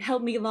and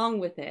help me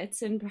along with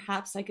it, and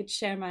perhaps I could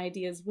share my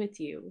ideas with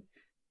you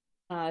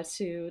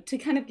to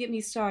kind of get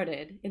me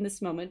started in this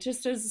moment,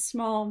 just as a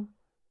small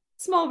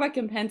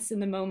recompense in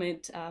the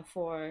moment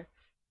for,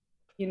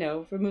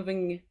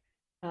 removing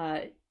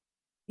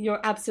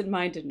your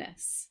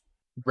absent-mindedness.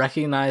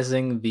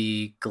 Recognizing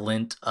the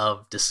glint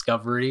of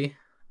discovery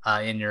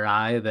in your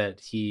eye that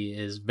he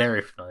is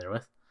very familiar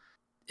with.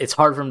 It's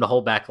hard for him to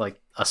hold back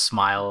like a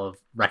smile of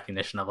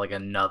recognition of like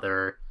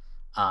another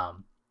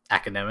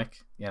academic,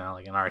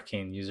 like an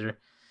arcane user.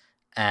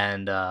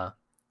 And I'll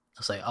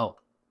say, oh,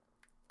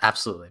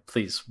 absolutely.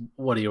 Please,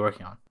 what are you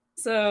working on?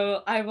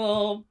 So I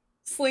will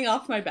sling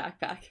off my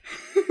backpack,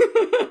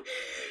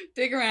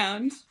 dig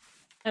around,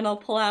 and I'll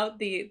pull out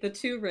the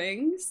 2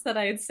 rings that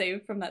I had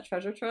saved from that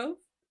treasure trove.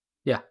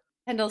 Yeah.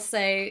 And I'll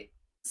say,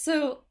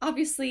 so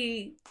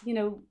obviously,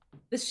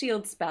 the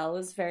shield spell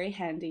is very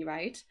handy,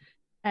 right?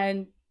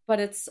 But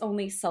it's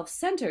only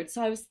self-centered.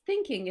 So I was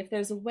thinking if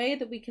there's a way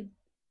that we could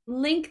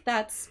link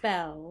that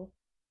spell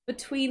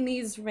between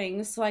these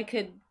rings so I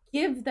could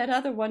give that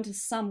other one to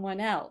someone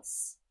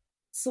else.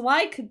 So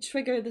I could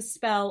trigger the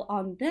spell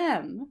on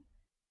them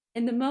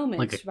in the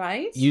moment,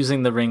 right?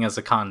 Using the ring as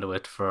a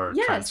conduit for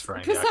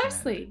transferring.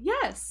 Precisely.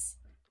 Yes.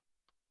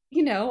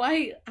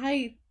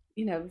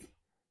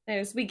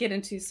 We get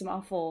into some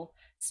awful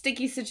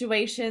sticky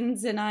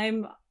situations, and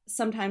I'm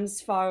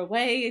sometimes far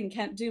away and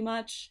can't do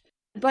much.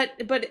 But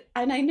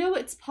and I know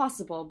it's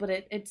possible, but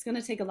it's going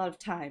to take a lot of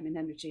time and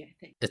energy, I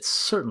think. It's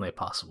certainly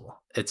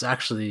possible. It's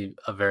actually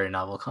a very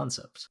novel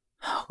concept.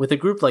 With a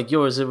group like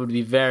yours, it would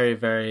be very,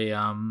 very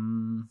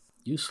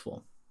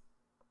useful.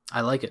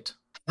 I like it.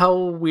 How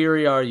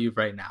weary are you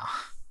right now?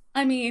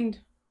 I mean,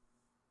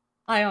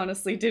 I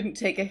honestly didn't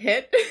take a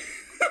hit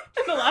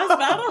in the last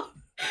battle.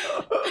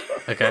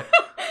 Okay.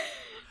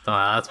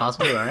 That's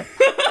possible, right?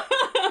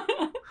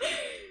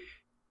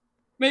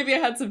 Maybe I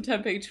had some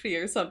temp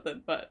HP or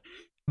something, but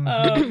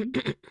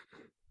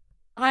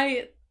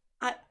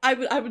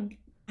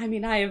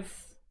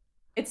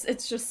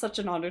it's just such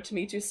an honor to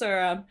meet you,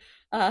 sir.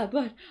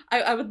 But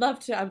I would love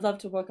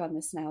to work on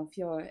this now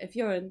if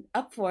you're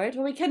up for it,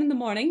 or we can in the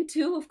morning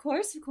too, of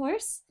course.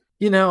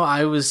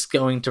 I was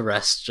going to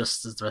rest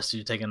just as the rest of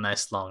you take a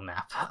nice long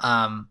nap.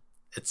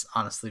 It's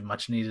honestly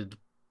much needed,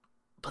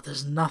 but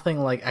there's nothing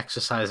like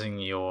exercising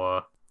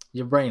your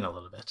brain a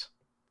little bit.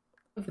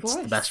 Of course.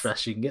 It's the best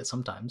rest you can get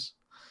sometimes.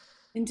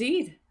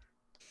 Indeed.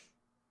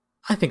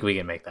 I think we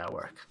can make that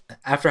work.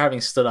 After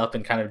having stood up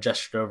and kind of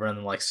gestured over and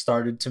then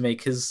started to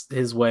make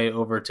his way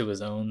over to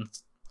his own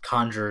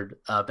conjured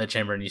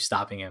bedchamber and you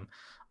stopping him,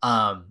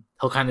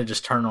 he'll kind of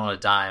just turn on a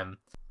dime,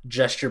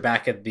 gesture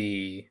back at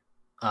the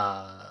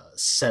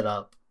set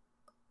up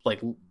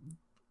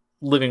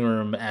living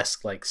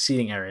room-esque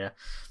seating area,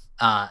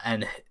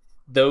 and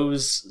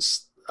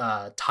those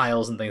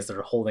tiles and things that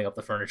are holding up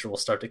the furniture will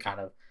start to kind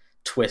of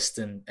twist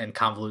and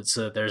convolute,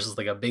 so there's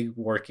a big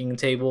working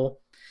table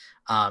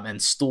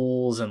and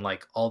stools and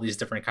all these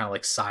different kind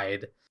of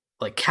side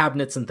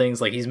cabinets and things.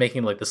 He's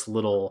making this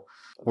little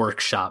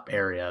workshop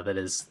area that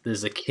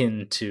is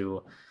akin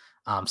to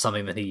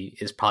something that he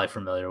is probably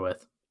familiar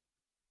with.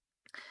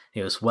 He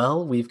goes,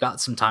 well, we've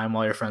got some time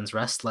while your friends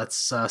rest.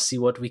 Let's see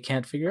what we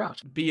can't figure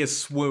out. B is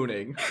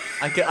swooning.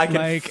 I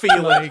can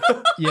feel it.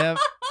 Yep.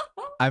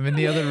 I'm in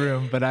the other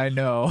room, but I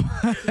know.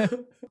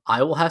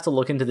 I will have to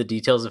look into the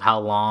details of how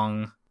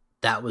long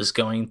that was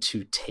going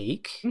to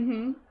take.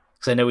 Mm-hmm.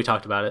 Because I know we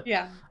talked about it.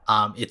 Yeah.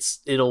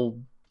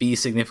 It'll be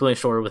significantly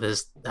shorter with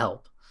his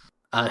help.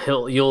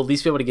 You'll at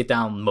least be able to get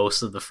down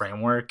most of the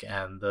framework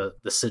and the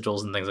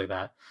sigils and things like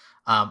that.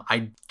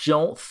 I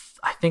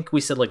think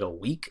we said a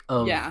week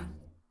of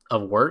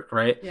work,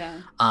 right?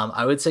 Yeah.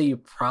 I would say you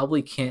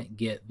probably can't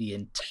get the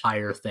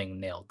entire thing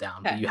nailed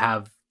down, but you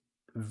have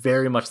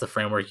very much the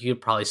framework. You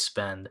could probably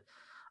spend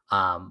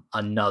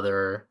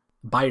another,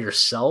 by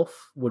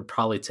yourself would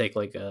probably take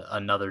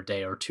another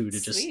day or two to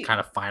just kind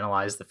of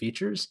finalize the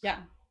features. Yeah.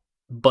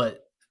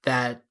 But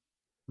that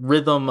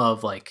rhythm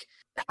of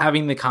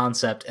having the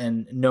concept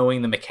and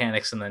knowing the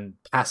mechanics and then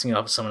passing it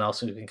off to someone else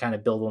who can kind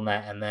of build on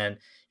that, and then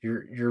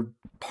you're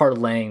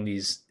parlaying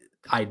these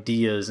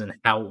ideas and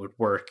how it would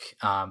work,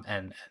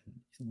 and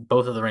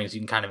both of the rings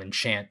you can kind of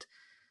enchant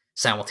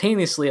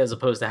simultaneously, as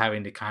opposed to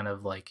having to kind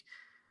of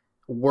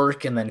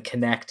work and then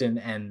connect,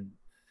 and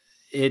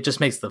it just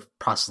makes the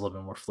process a little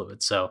bit more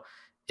fluid. So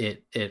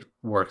it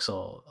works a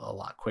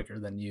lot quicker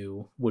than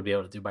you would be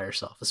able to do by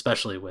yourself,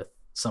 especially with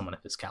someone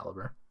of his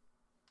caliber.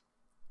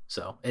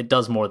 So it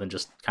does more than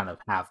just kind of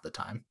half the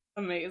time.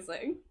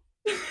 Amazing.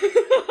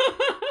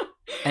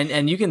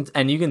 and you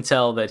can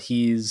tell that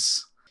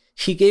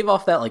he gave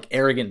off that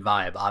arrogant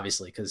vibe,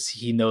 obviously, because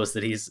he knows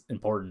that he's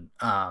important.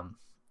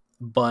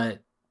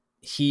 But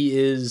he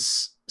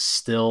is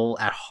still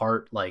at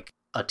heart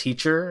a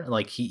teacher.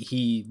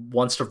 He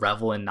wants to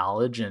revel in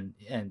knowledge, and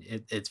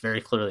it's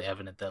very clearly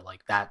evident that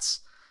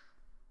that's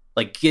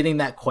getting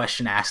that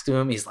question asked to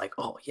him. He's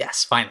oh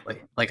yes,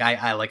 finally. I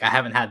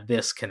haven't had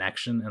this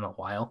connection in a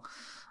while.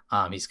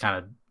 He's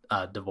kind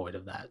of devoid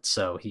of that,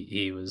 so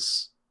he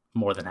was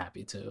more than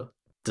happy to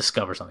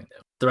discover something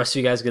new. The rest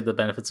of you guys get the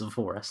benefits of a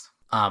full rest.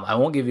 I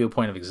won't give you a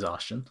point of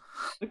exhaustion.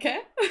 Okay.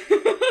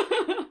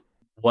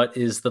 What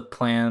is the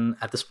plan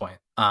at this point?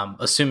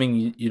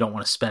 Assuming you don't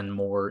want to spend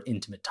more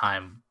intimate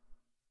time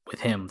with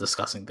him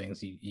discussing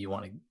things, you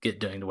want to get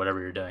doing to whatever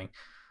you're doing.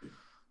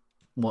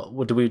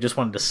 What do we just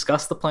want to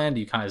discuss the plan?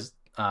 Do you kind of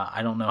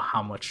I don't know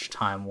how much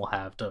time we'll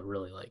have to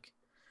really like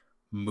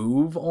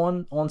move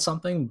on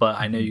something, but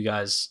I know you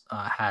guys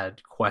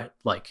had quite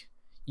like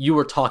you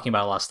were talking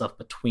about a lot of stuff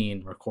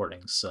between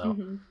recordings, so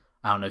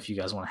I don't know if you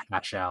guys want to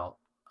hash out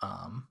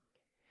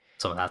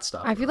some of that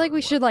stuff. I feel like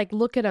we should like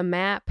look at a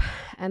map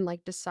and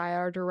like decide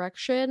our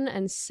direction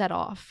and set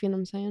off. You know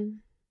what I'm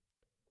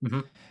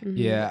saying?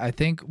 Yeah, I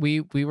think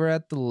we were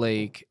at the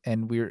lake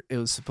and it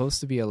was supposed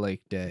to be a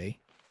lake day,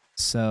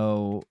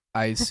 so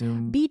I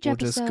assume beach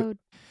episode.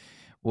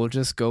 We'll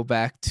just go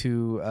back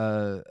to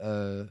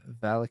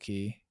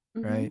Valaki,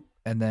 right?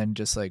 And then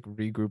just like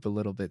regroup a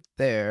little bit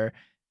there.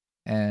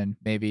 And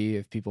maybe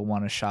if people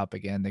want to shop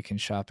again, they can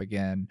shop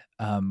again.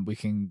 We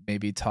can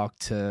maybe talk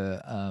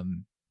to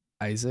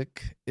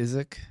Isaac,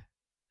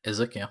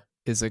 yeah.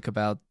 Isaac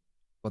about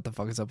what the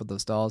fuck is up with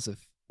those dolls,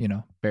 if, you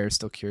know, Bear's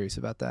still curious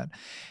about that.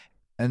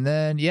 And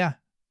then, yeah,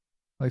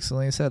 like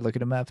Selena said, look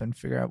at a map and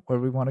figure out where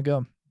we want to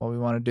go, what we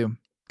want to do.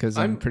 Because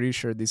I'm pretty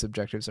sure these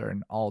objectives are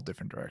in all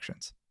different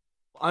directions.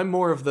 I'm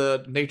more of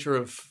the nature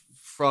of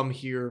from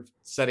here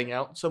setting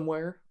out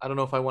somewhere. I don't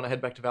know if I want to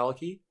head back to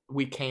Valaki.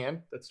 We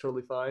can. That's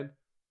totally fine.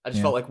 I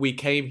just felt like we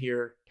came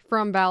here.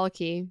 From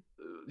Valaki.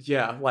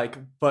 Yeah, like,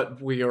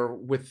 but we are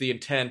with the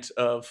intent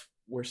of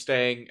we're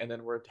staying and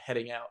then we're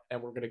heading out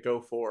and we're going to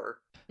go for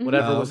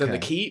whatever was in the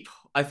keep.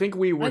 I think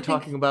we were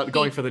talking about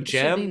going for the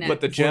gem,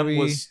 but the gem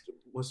was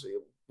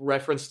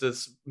referenced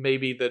as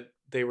maybe that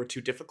they were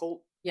too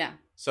difficult. Yeah.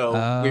 So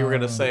we were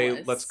going to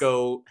say, let's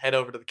go head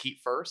over to the keep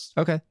first.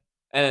 Okay.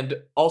 And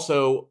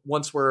also,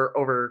 once we're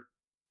over,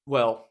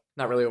 well,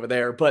 not really over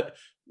there, but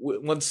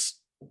once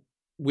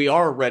we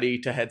are ready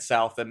to head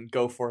south and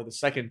go for the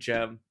second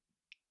gem,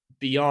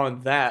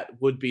 beyond that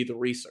would be the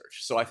research.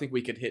 So I think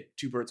we could hit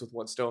two birds with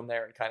one stone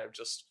there and kind of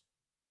just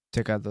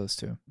check out those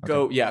two.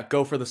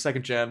 Go for the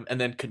second gem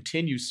and then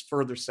continue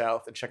further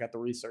south and check out the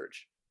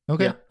research.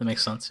 Okay. Yeah, that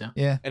makes sense,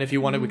 Yeah. And if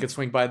you wanted, we could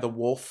swing by the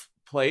wolf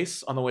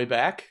place on the way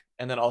back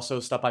and then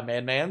also stop by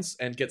Man-Man's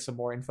and get some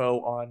more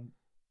info on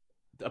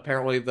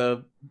apparently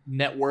the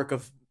network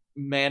of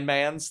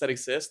Man-Mans that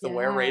exist, the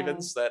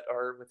were-ravens that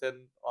are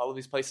within all of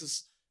these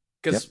places.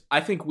 Because I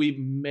think we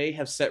may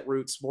have set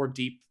roots more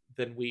deep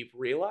than we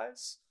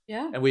realize.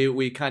 Yeah. And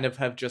we kind of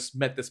have just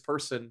met this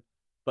person,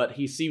 but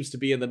he seems to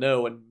be in the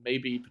know and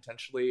maybe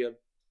potentially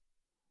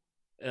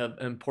an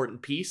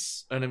important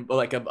piece, and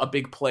like a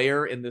big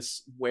player in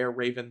this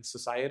were-raven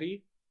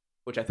society,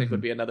 which I think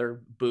would be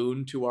another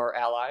boon to our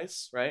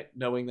allies, right?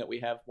 Knowing that we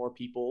have more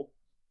people.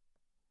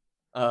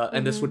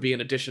 And this would be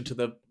in addition to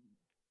the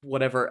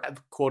whatever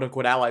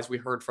quote-unquote allies we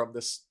heard from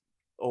this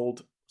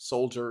old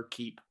soldier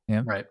keep.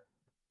 Yeah. Right.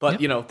 But,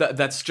 you know,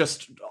 that's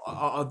just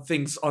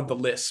things on the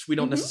list. We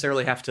don't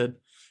necessarily have to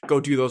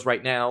go do those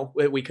right now.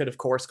 We could, of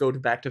course, go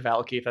back to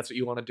Valaki if that's what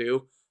you want to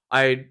do.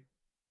 I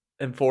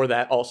am for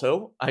that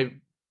also.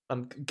 I'm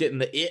getting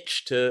the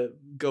itch to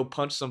go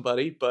punch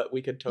somebody, but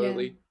we could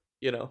totally,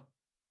 you know,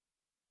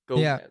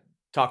 go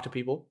talk to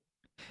people.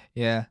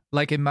 Yeah.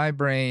 Like in my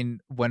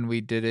brain, when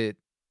we decided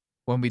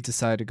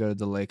to go to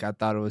the lake, I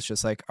thought it was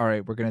just like, all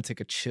right, we're going to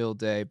take a chill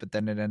day, but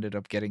then it ended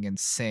up getting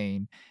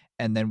insane.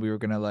 And then we were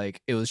going to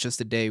it was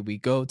just a day we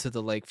go to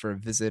the lake for a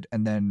visit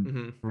and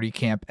then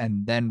recamp,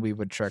 and then we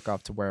would trek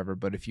off to wherever.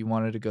 But if you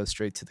wanted to go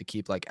straight to the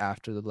keep, like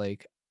after the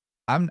lake,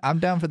 I'm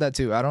down for that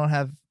too. I don't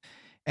have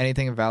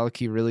anything in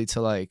Valaki really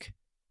to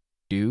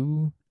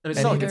do. And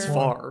it's not like it's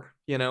far,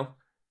 you know?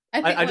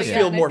 I just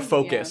feel more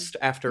focused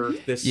after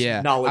this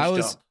knowledge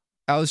dump.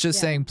 I was just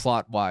saying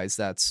plot-wise,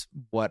 that's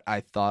what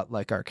I thought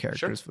our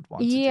characters would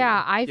want to do.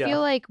 Yeah, I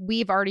feel like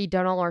we've already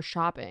done all our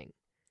shopping.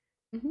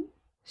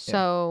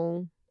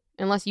 So...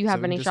 Unless you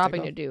have any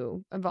shopping to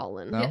do,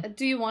 Evalin. No? Yeah,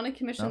 do you want to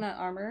commission that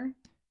armor?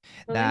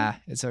 Nah,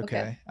 it's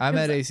okay. I'm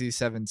at AC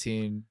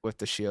 17 with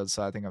the shield,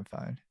 so I think I'm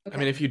fine. Okay. I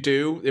mean, if you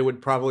do, it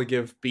would probably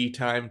give B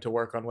time to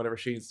work on whatever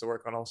she needs to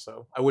work on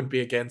also. I wouldn't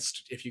be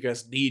against if you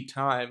guys need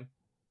time.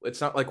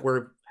 It's not like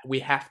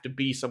we have to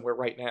be somewhere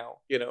right now,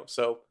 you know?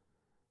 So,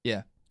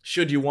 yeah.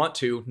 Should you want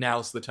to,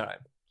 now's the time.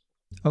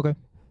 Okay.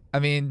 I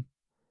mean,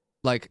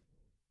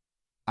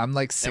 I'm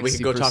 60%. And we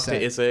could go talk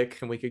to Isaac,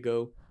 and we could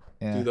go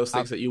do those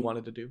things that you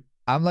wanted to do.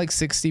 I'm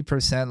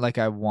 60%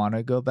 I want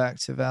to go back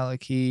to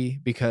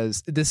Valaki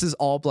because this is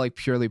all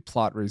purely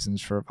plot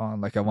reasons for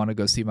Vaughn. I want to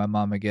go see my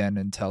mom again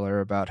and tell her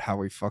about how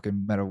we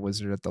fucking met a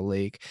wizard at the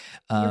lake.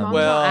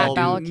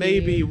 Well,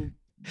 maybe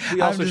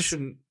we also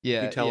shouldn't be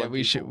telling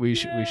people. We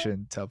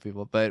shouldn't tell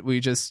people, but we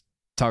just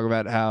talk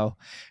about how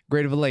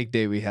great of a lake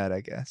day we had,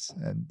 I guess.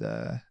 And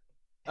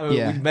we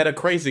met a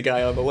crazy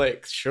guy on the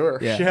lake. Sure.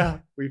 Yeah.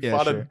 We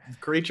fought a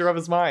creature of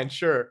his mind.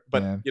 Sure.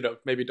 But,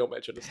 maybe don't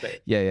mention his name.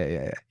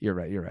 Yeah. You're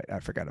right. I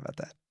forgot about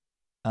that.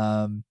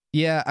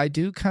 I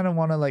do kind of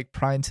want to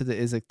pry into the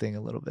Isaac thing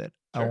a little bit.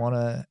 Sure.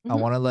 I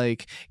want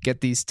to get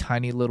these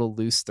tiny little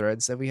loose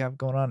threads that we have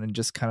going on and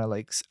just kind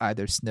of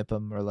either snip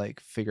them or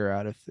figure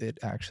out if it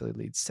actually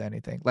leads to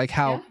anything.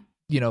 How,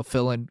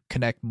 fill and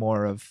connect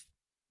more of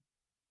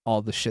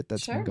all the shit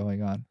that's been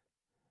going on.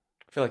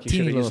 I feel like you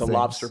should have used a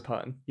lobster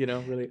pun,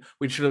 really.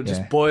 We should have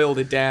just boiled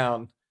it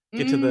down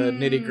get to the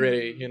nitty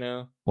gritty, you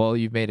know? Well,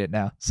 you've made it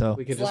now, so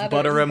We can just Slather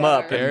butter is him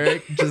up. better. And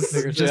Eric, just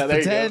Yeah, there you go.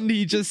 pretend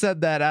he just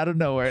said that out of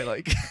nowhere.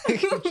 Like,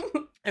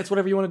 it's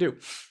whatever you want to do.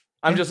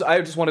 I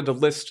just wanted to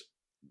list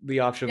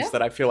the options Yeah.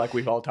 that I feel like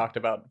we've all talked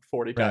about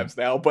 40 Right. times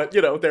now, but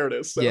you know, there it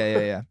is. So.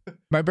 yeah.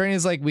 My brain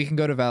is like, we can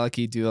go to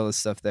Valaki, do all this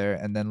stuff there,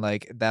 and then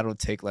like that'll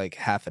take like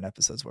half an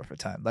episode's worth of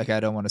time. Like, I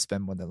don't want to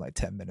spend more than like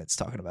 10 minutes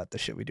talking about the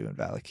shit we do in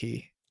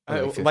Valaki.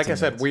 Like I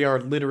said, we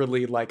are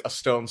literally like a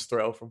stone's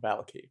throw from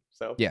Valaki.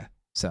 So Yeah.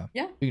 So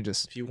Yeah. we can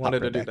just if you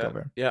wanted hop to right do back that,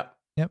 over. yeah,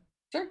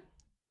 Sure.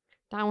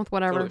 Down with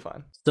whatever. totally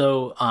fine.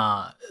 So,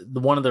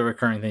 one of the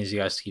recurring things you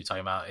guys keep talking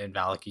about in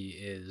Valaki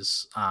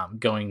is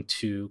going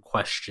to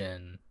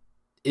question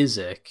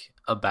Izek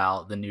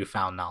about the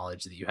newfound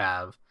knowledge that you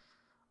have.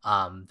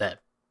 That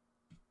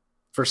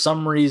for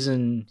some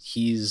reason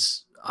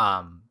he's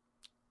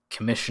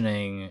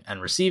commissioning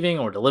and receiving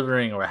or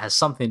delivering, or it has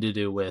something to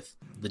do with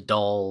the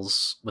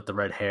dolls with the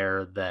red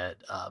hair that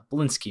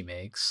Blinsky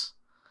makes.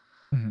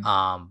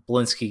 Mhm.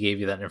 Blinsky gave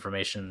you that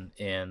information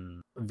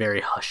in very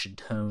hushed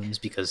tones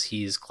because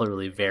he's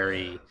clearly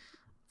very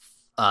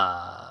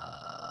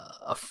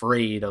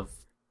afraid of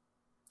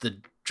the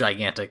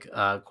gigantic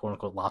quote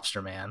unquote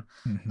lobster man.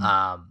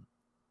 Mhm.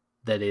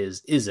 That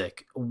is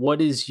Izek.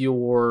 What is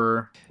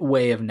your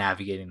way of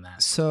navigating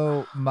that?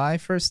 So my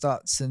first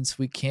thought, since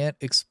we can't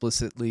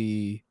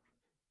explicitly,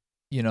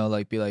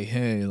 like be like,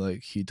 hey,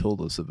 like he told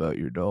us about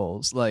your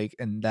dolls, like,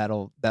 and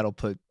that'll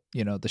put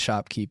the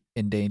shopkeep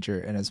in danger.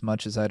 And as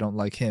much as I don't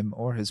like him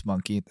or his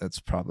monkey, that's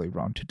probably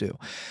wrong to do.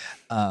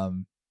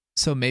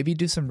 So maybe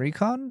do some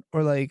recon,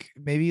 or like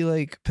maybe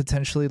like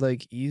potentially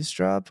like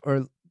eavesdrop,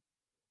 or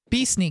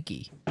be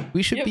sneaky.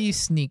 We should Yep. be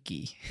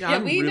sneaky. Yeah,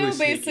 I'm we really know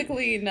sneaky.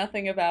 basically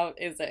nothing about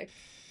Izek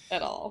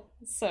at all.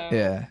 So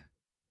Yeah.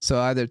 So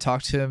either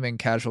talk to him in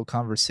casual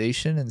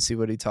conversation and see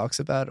what he talks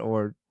about,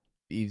 or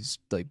he's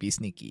like be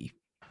sneaky.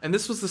 And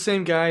this was the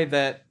same guy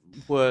that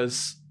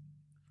was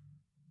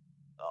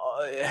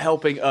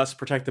helping us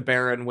protect the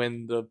Baron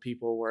when the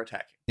people were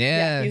attacking.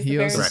 Yeah, he's he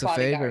the owes Baron's us a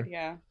bodyguard, favor.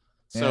 Yeah.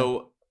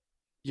 So,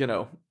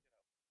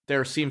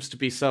 there seems to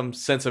be some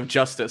sense of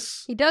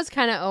justice. He does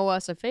kind of owe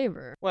us a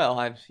favor.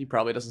 Well, he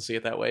probably doesn't see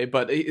it that way,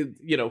 but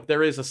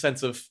there is a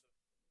sense of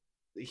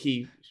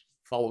he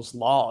follows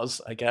laws,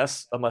 I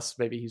guess, unless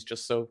maybe he's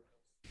just so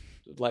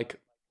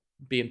like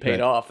being paid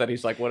Right. off that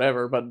he's like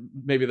whatever. But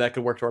maybe that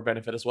could work to our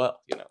benefit as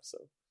well, So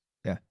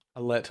Yeah.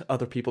 I'll let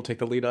other people take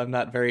the lead. I'm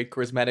not very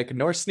charismatic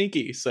nor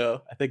sneaky,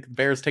 so I think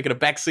Bear's taking a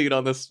backseat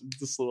on this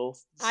little.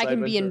 I side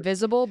can be venture.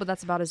 invisible, but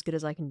that's about as good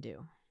as I can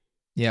do.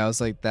 Yeah, I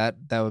was like that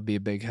would be a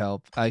big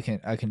help. I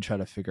can try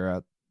to figure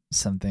out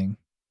something.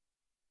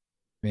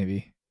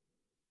 Maybe.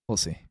 We'll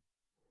see.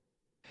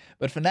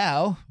 But for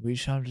now, we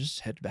shall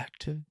just head back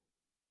to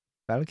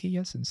Valaki,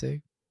 yes, and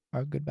say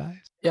our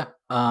goodbyes. Yeah.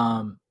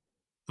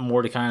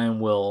 Mordecai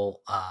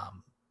will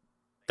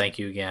thank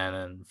you again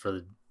and for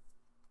the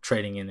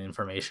trading in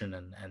information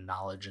and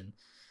knowledge and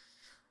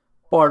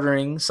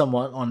bartering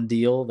somewhat on a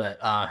deal that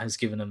has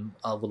given him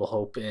a little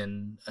hope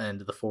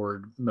into the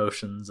forward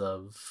motions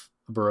of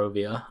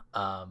Barovia.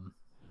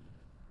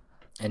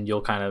 And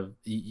you'll kind of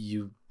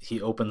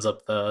he opens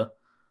up the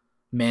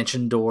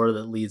mansion door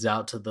that leads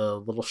out to the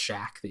little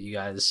shack that you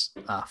guys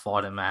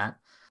fought him at.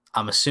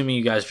 I'm assuming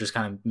you guys are just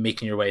kind of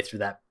making your way through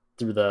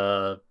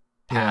the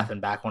path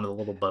and back onto the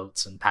little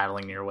boats and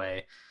paddling your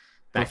way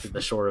back to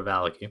the shore of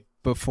Valaki.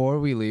 Before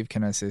we leave,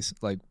 can I say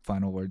like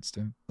final words to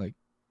him? Like,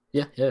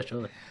 Yeah,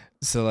 totally.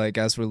 so like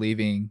as we're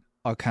leaving,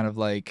 I'll kind of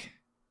like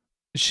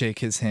shake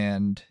his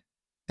hand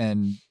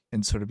and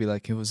sort of be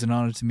like, it was an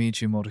honor to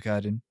meet you,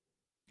 Mordecai.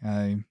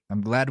 I'm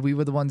glad we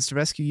were the ones to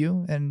rescue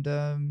you, and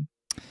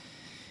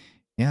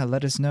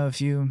let us know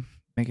if you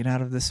make it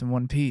out of this in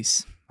one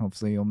piece.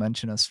 Hopefully you'll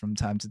mention us from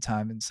time to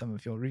time in some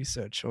of your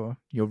research or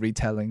your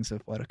retellings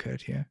of what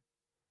occurred here.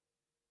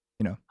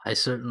 I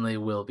certainly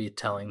will be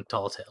telling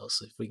tall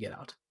tales if we get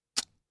out.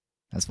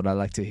 That's what I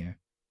like to hear.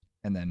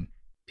 And then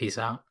Peace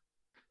out.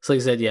 So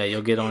like I said, yeah,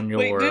 you'll get on your...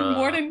 Wait, did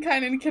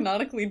Mordenkainen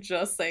canonically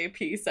just say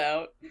peace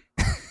out?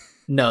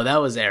 No, that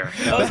was Eric.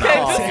 That was Okay,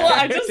 not Eric.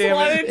 I just Damn it.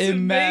 wanted to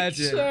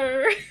Imagine.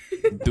 make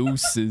sure.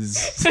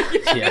 deuces.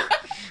 Yeah.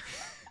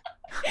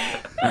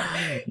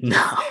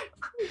 No.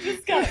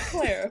 Just gotta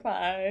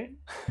clarify.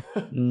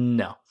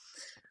 No.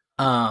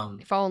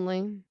 If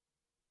only.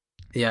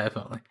 Yeah, if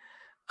only.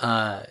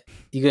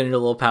 You get into a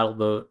little paddle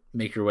boat,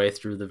 make your way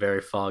through the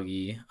very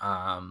foggy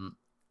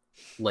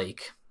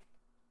lake,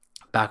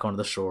 back onto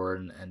the shore,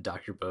 and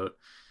dock your boat,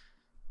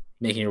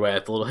 making your way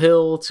up the little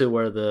hill to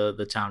where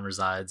the town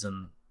resides,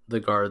 and the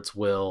guards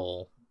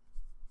will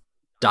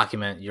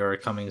document your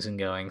comings and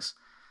goings,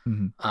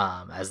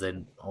 as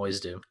they always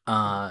do.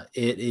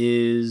 It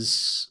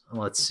is,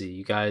 let's see,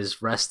 you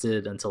guys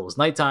rested until it was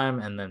nighttime,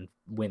 and then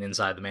went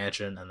inside the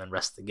mansion, and then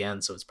rested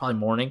again, so it's probably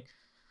morning.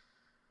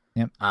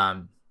 Yep.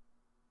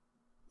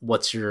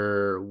 What's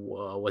your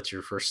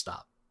first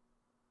stop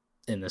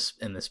in this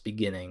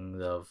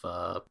beginning of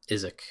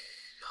Izek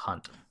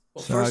hunt?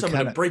 Well, So first I I'm going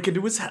to kinda- break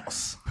into his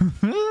house.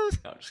 No,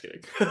 I'm just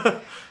kidding.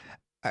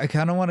 I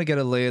kind of want to get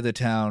a lay of the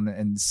town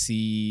and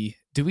see.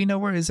 Do we know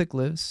where Isaac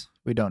lives?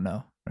 We don't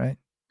know, right?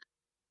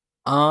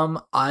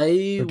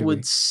 I Or do would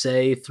we?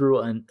 say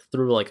through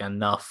like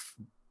enough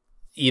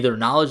either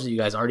knowledge that you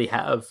guys already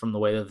have from the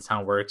way that the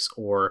town works,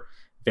 or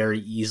very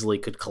easily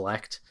could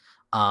collect.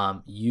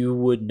 You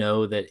would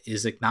know that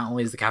Isaac not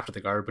only is the captain of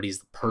the guard, but he's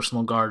the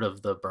personal guard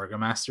of the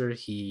burgomaster.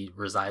 He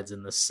resides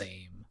in the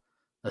same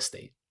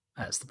estate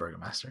as the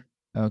burgomaster.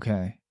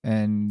 Okay,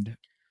 and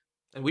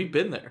we've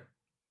been there.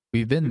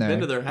 we've been We've there.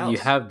 been to their house. You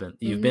have been.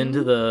 You've been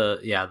to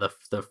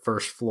the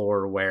first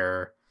floor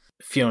where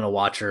Fiona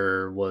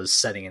Watcher was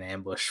setting an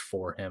ambush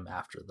for him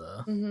after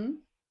the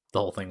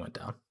whole thing went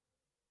down.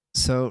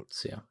 So,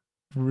 yeah.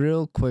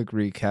 Real quick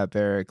recap,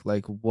 Eric.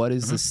 Like, what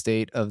is the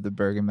state of the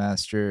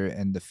burgomaster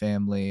and the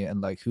family,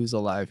 and like who's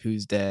alive,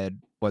 who's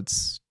dead?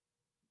 What's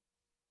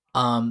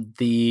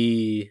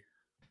the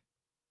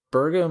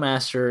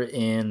burgomaster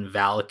in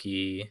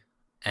Valaki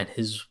and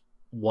his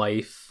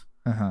wife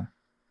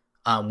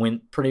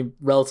went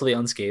relatively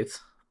unscathed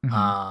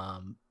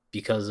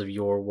because of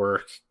your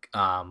work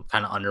kind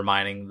of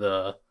undermining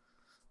the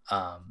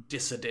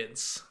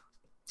dissidents,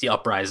 the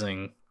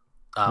uprising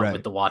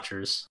with the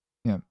Watchers.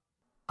 Yeah.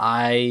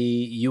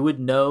 You would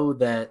know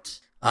that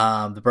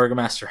the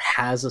burgomaster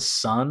has a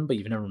son, but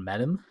you've never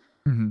met him.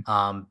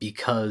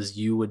 Because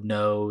you would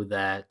know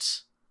that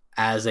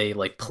as a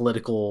like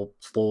political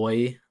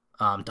ploy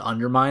to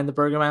undermine the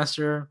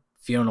burgomaster,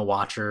 Fiona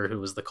Watcher, who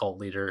was the cult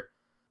leader,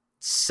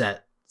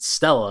 set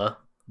Stella,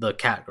 the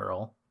cat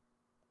girl,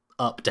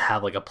 up to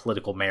have like a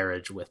political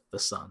marriage with the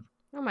son.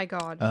 Oh my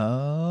god.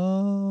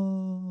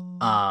 Oh.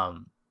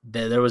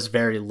 There was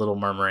very little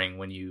murmuring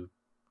when you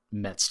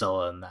met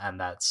Stella, and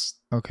that's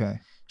okay.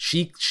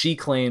 She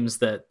claims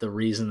that the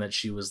reason that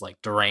she was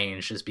like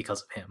deranged is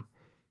because of him.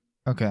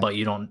 Okay. But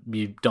you don't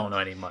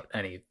know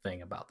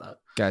anything about that.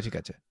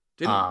 Gotcha.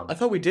 I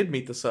thought we did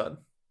meet the son.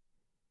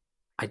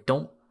 I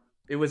don't.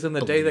 It was in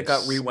the day that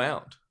got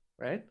rewound,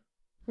 right?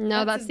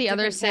 No, that's the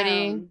other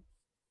city. Town.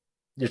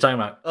 You're talking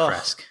about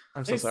Kresk.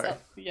 I'm so sorry.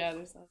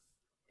 There's that.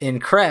 In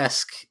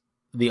Kresk,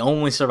 the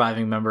only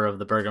surviving member of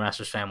the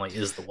burgomaster's family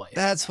is the wife.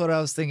 That's what I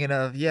was thinking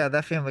of. Yeah,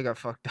 that family got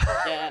fucked up.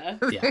 Yeah.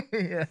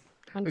 Yeah.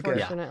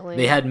 Unfortunately.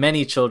 They had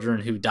many children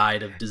who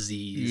died of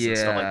disease and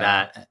stuff like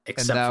that,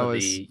 except for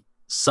the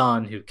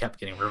son who kept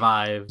getting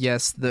revived.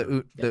 Yes,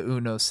 the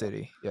Uno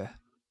City. Yeah.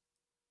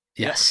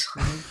 Yes.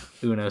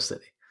 Uno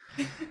City.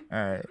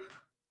 All right.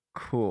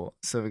 Cool.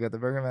 So we got the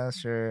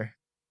burgomaster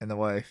and the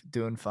wife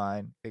doing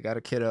fine. They got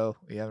a kiddo.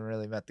 We haven't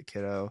really met the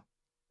kiddo,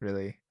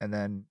 really. And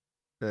then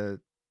the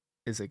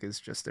Isaac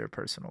is just their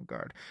personal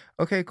guard.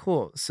 Okay,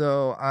 cool.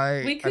 So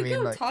we could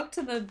go talk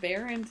to the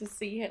Baron to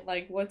see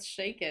like what's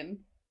shaken.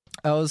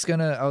 I was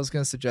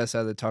gonna suggest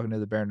either talking to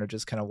the Baron or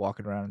just kind of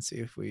walking around and see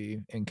if we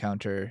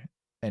encounter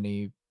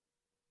any,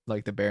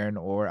 like the Baron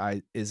or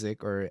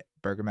Isaac or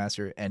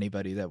Burgomaster,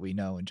 anybody that we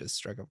know, and just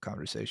strike up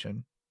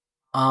conversation.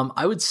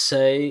 I would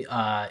say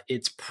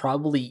it's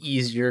probably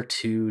easier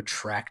to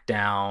track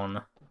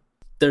down.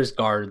 There's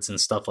guards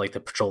and stuff like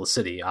that patrol the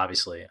city,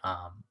 obviously.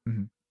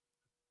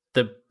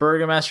 The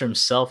Burgomaster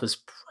himself is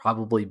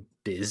probably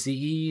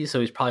busy, so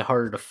he's probably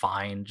harder to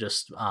find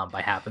just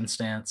by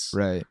happenstance,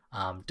 right?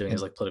 Doing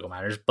his like political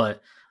matters,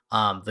 but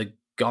the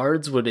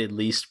guards would at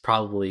least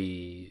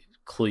probably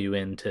clue you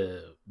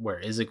into where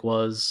Isaac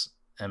was,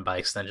 and by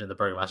extension, the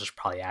Burgomaster's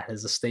probably at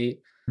his estate.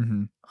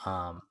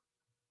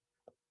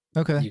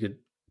 Okay. You could.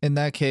 In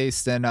that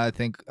case, then I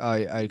think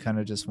I kind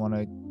of just want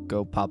to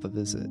go pop a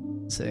visit,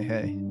 say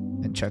hey,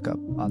 and check up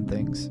on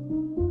things.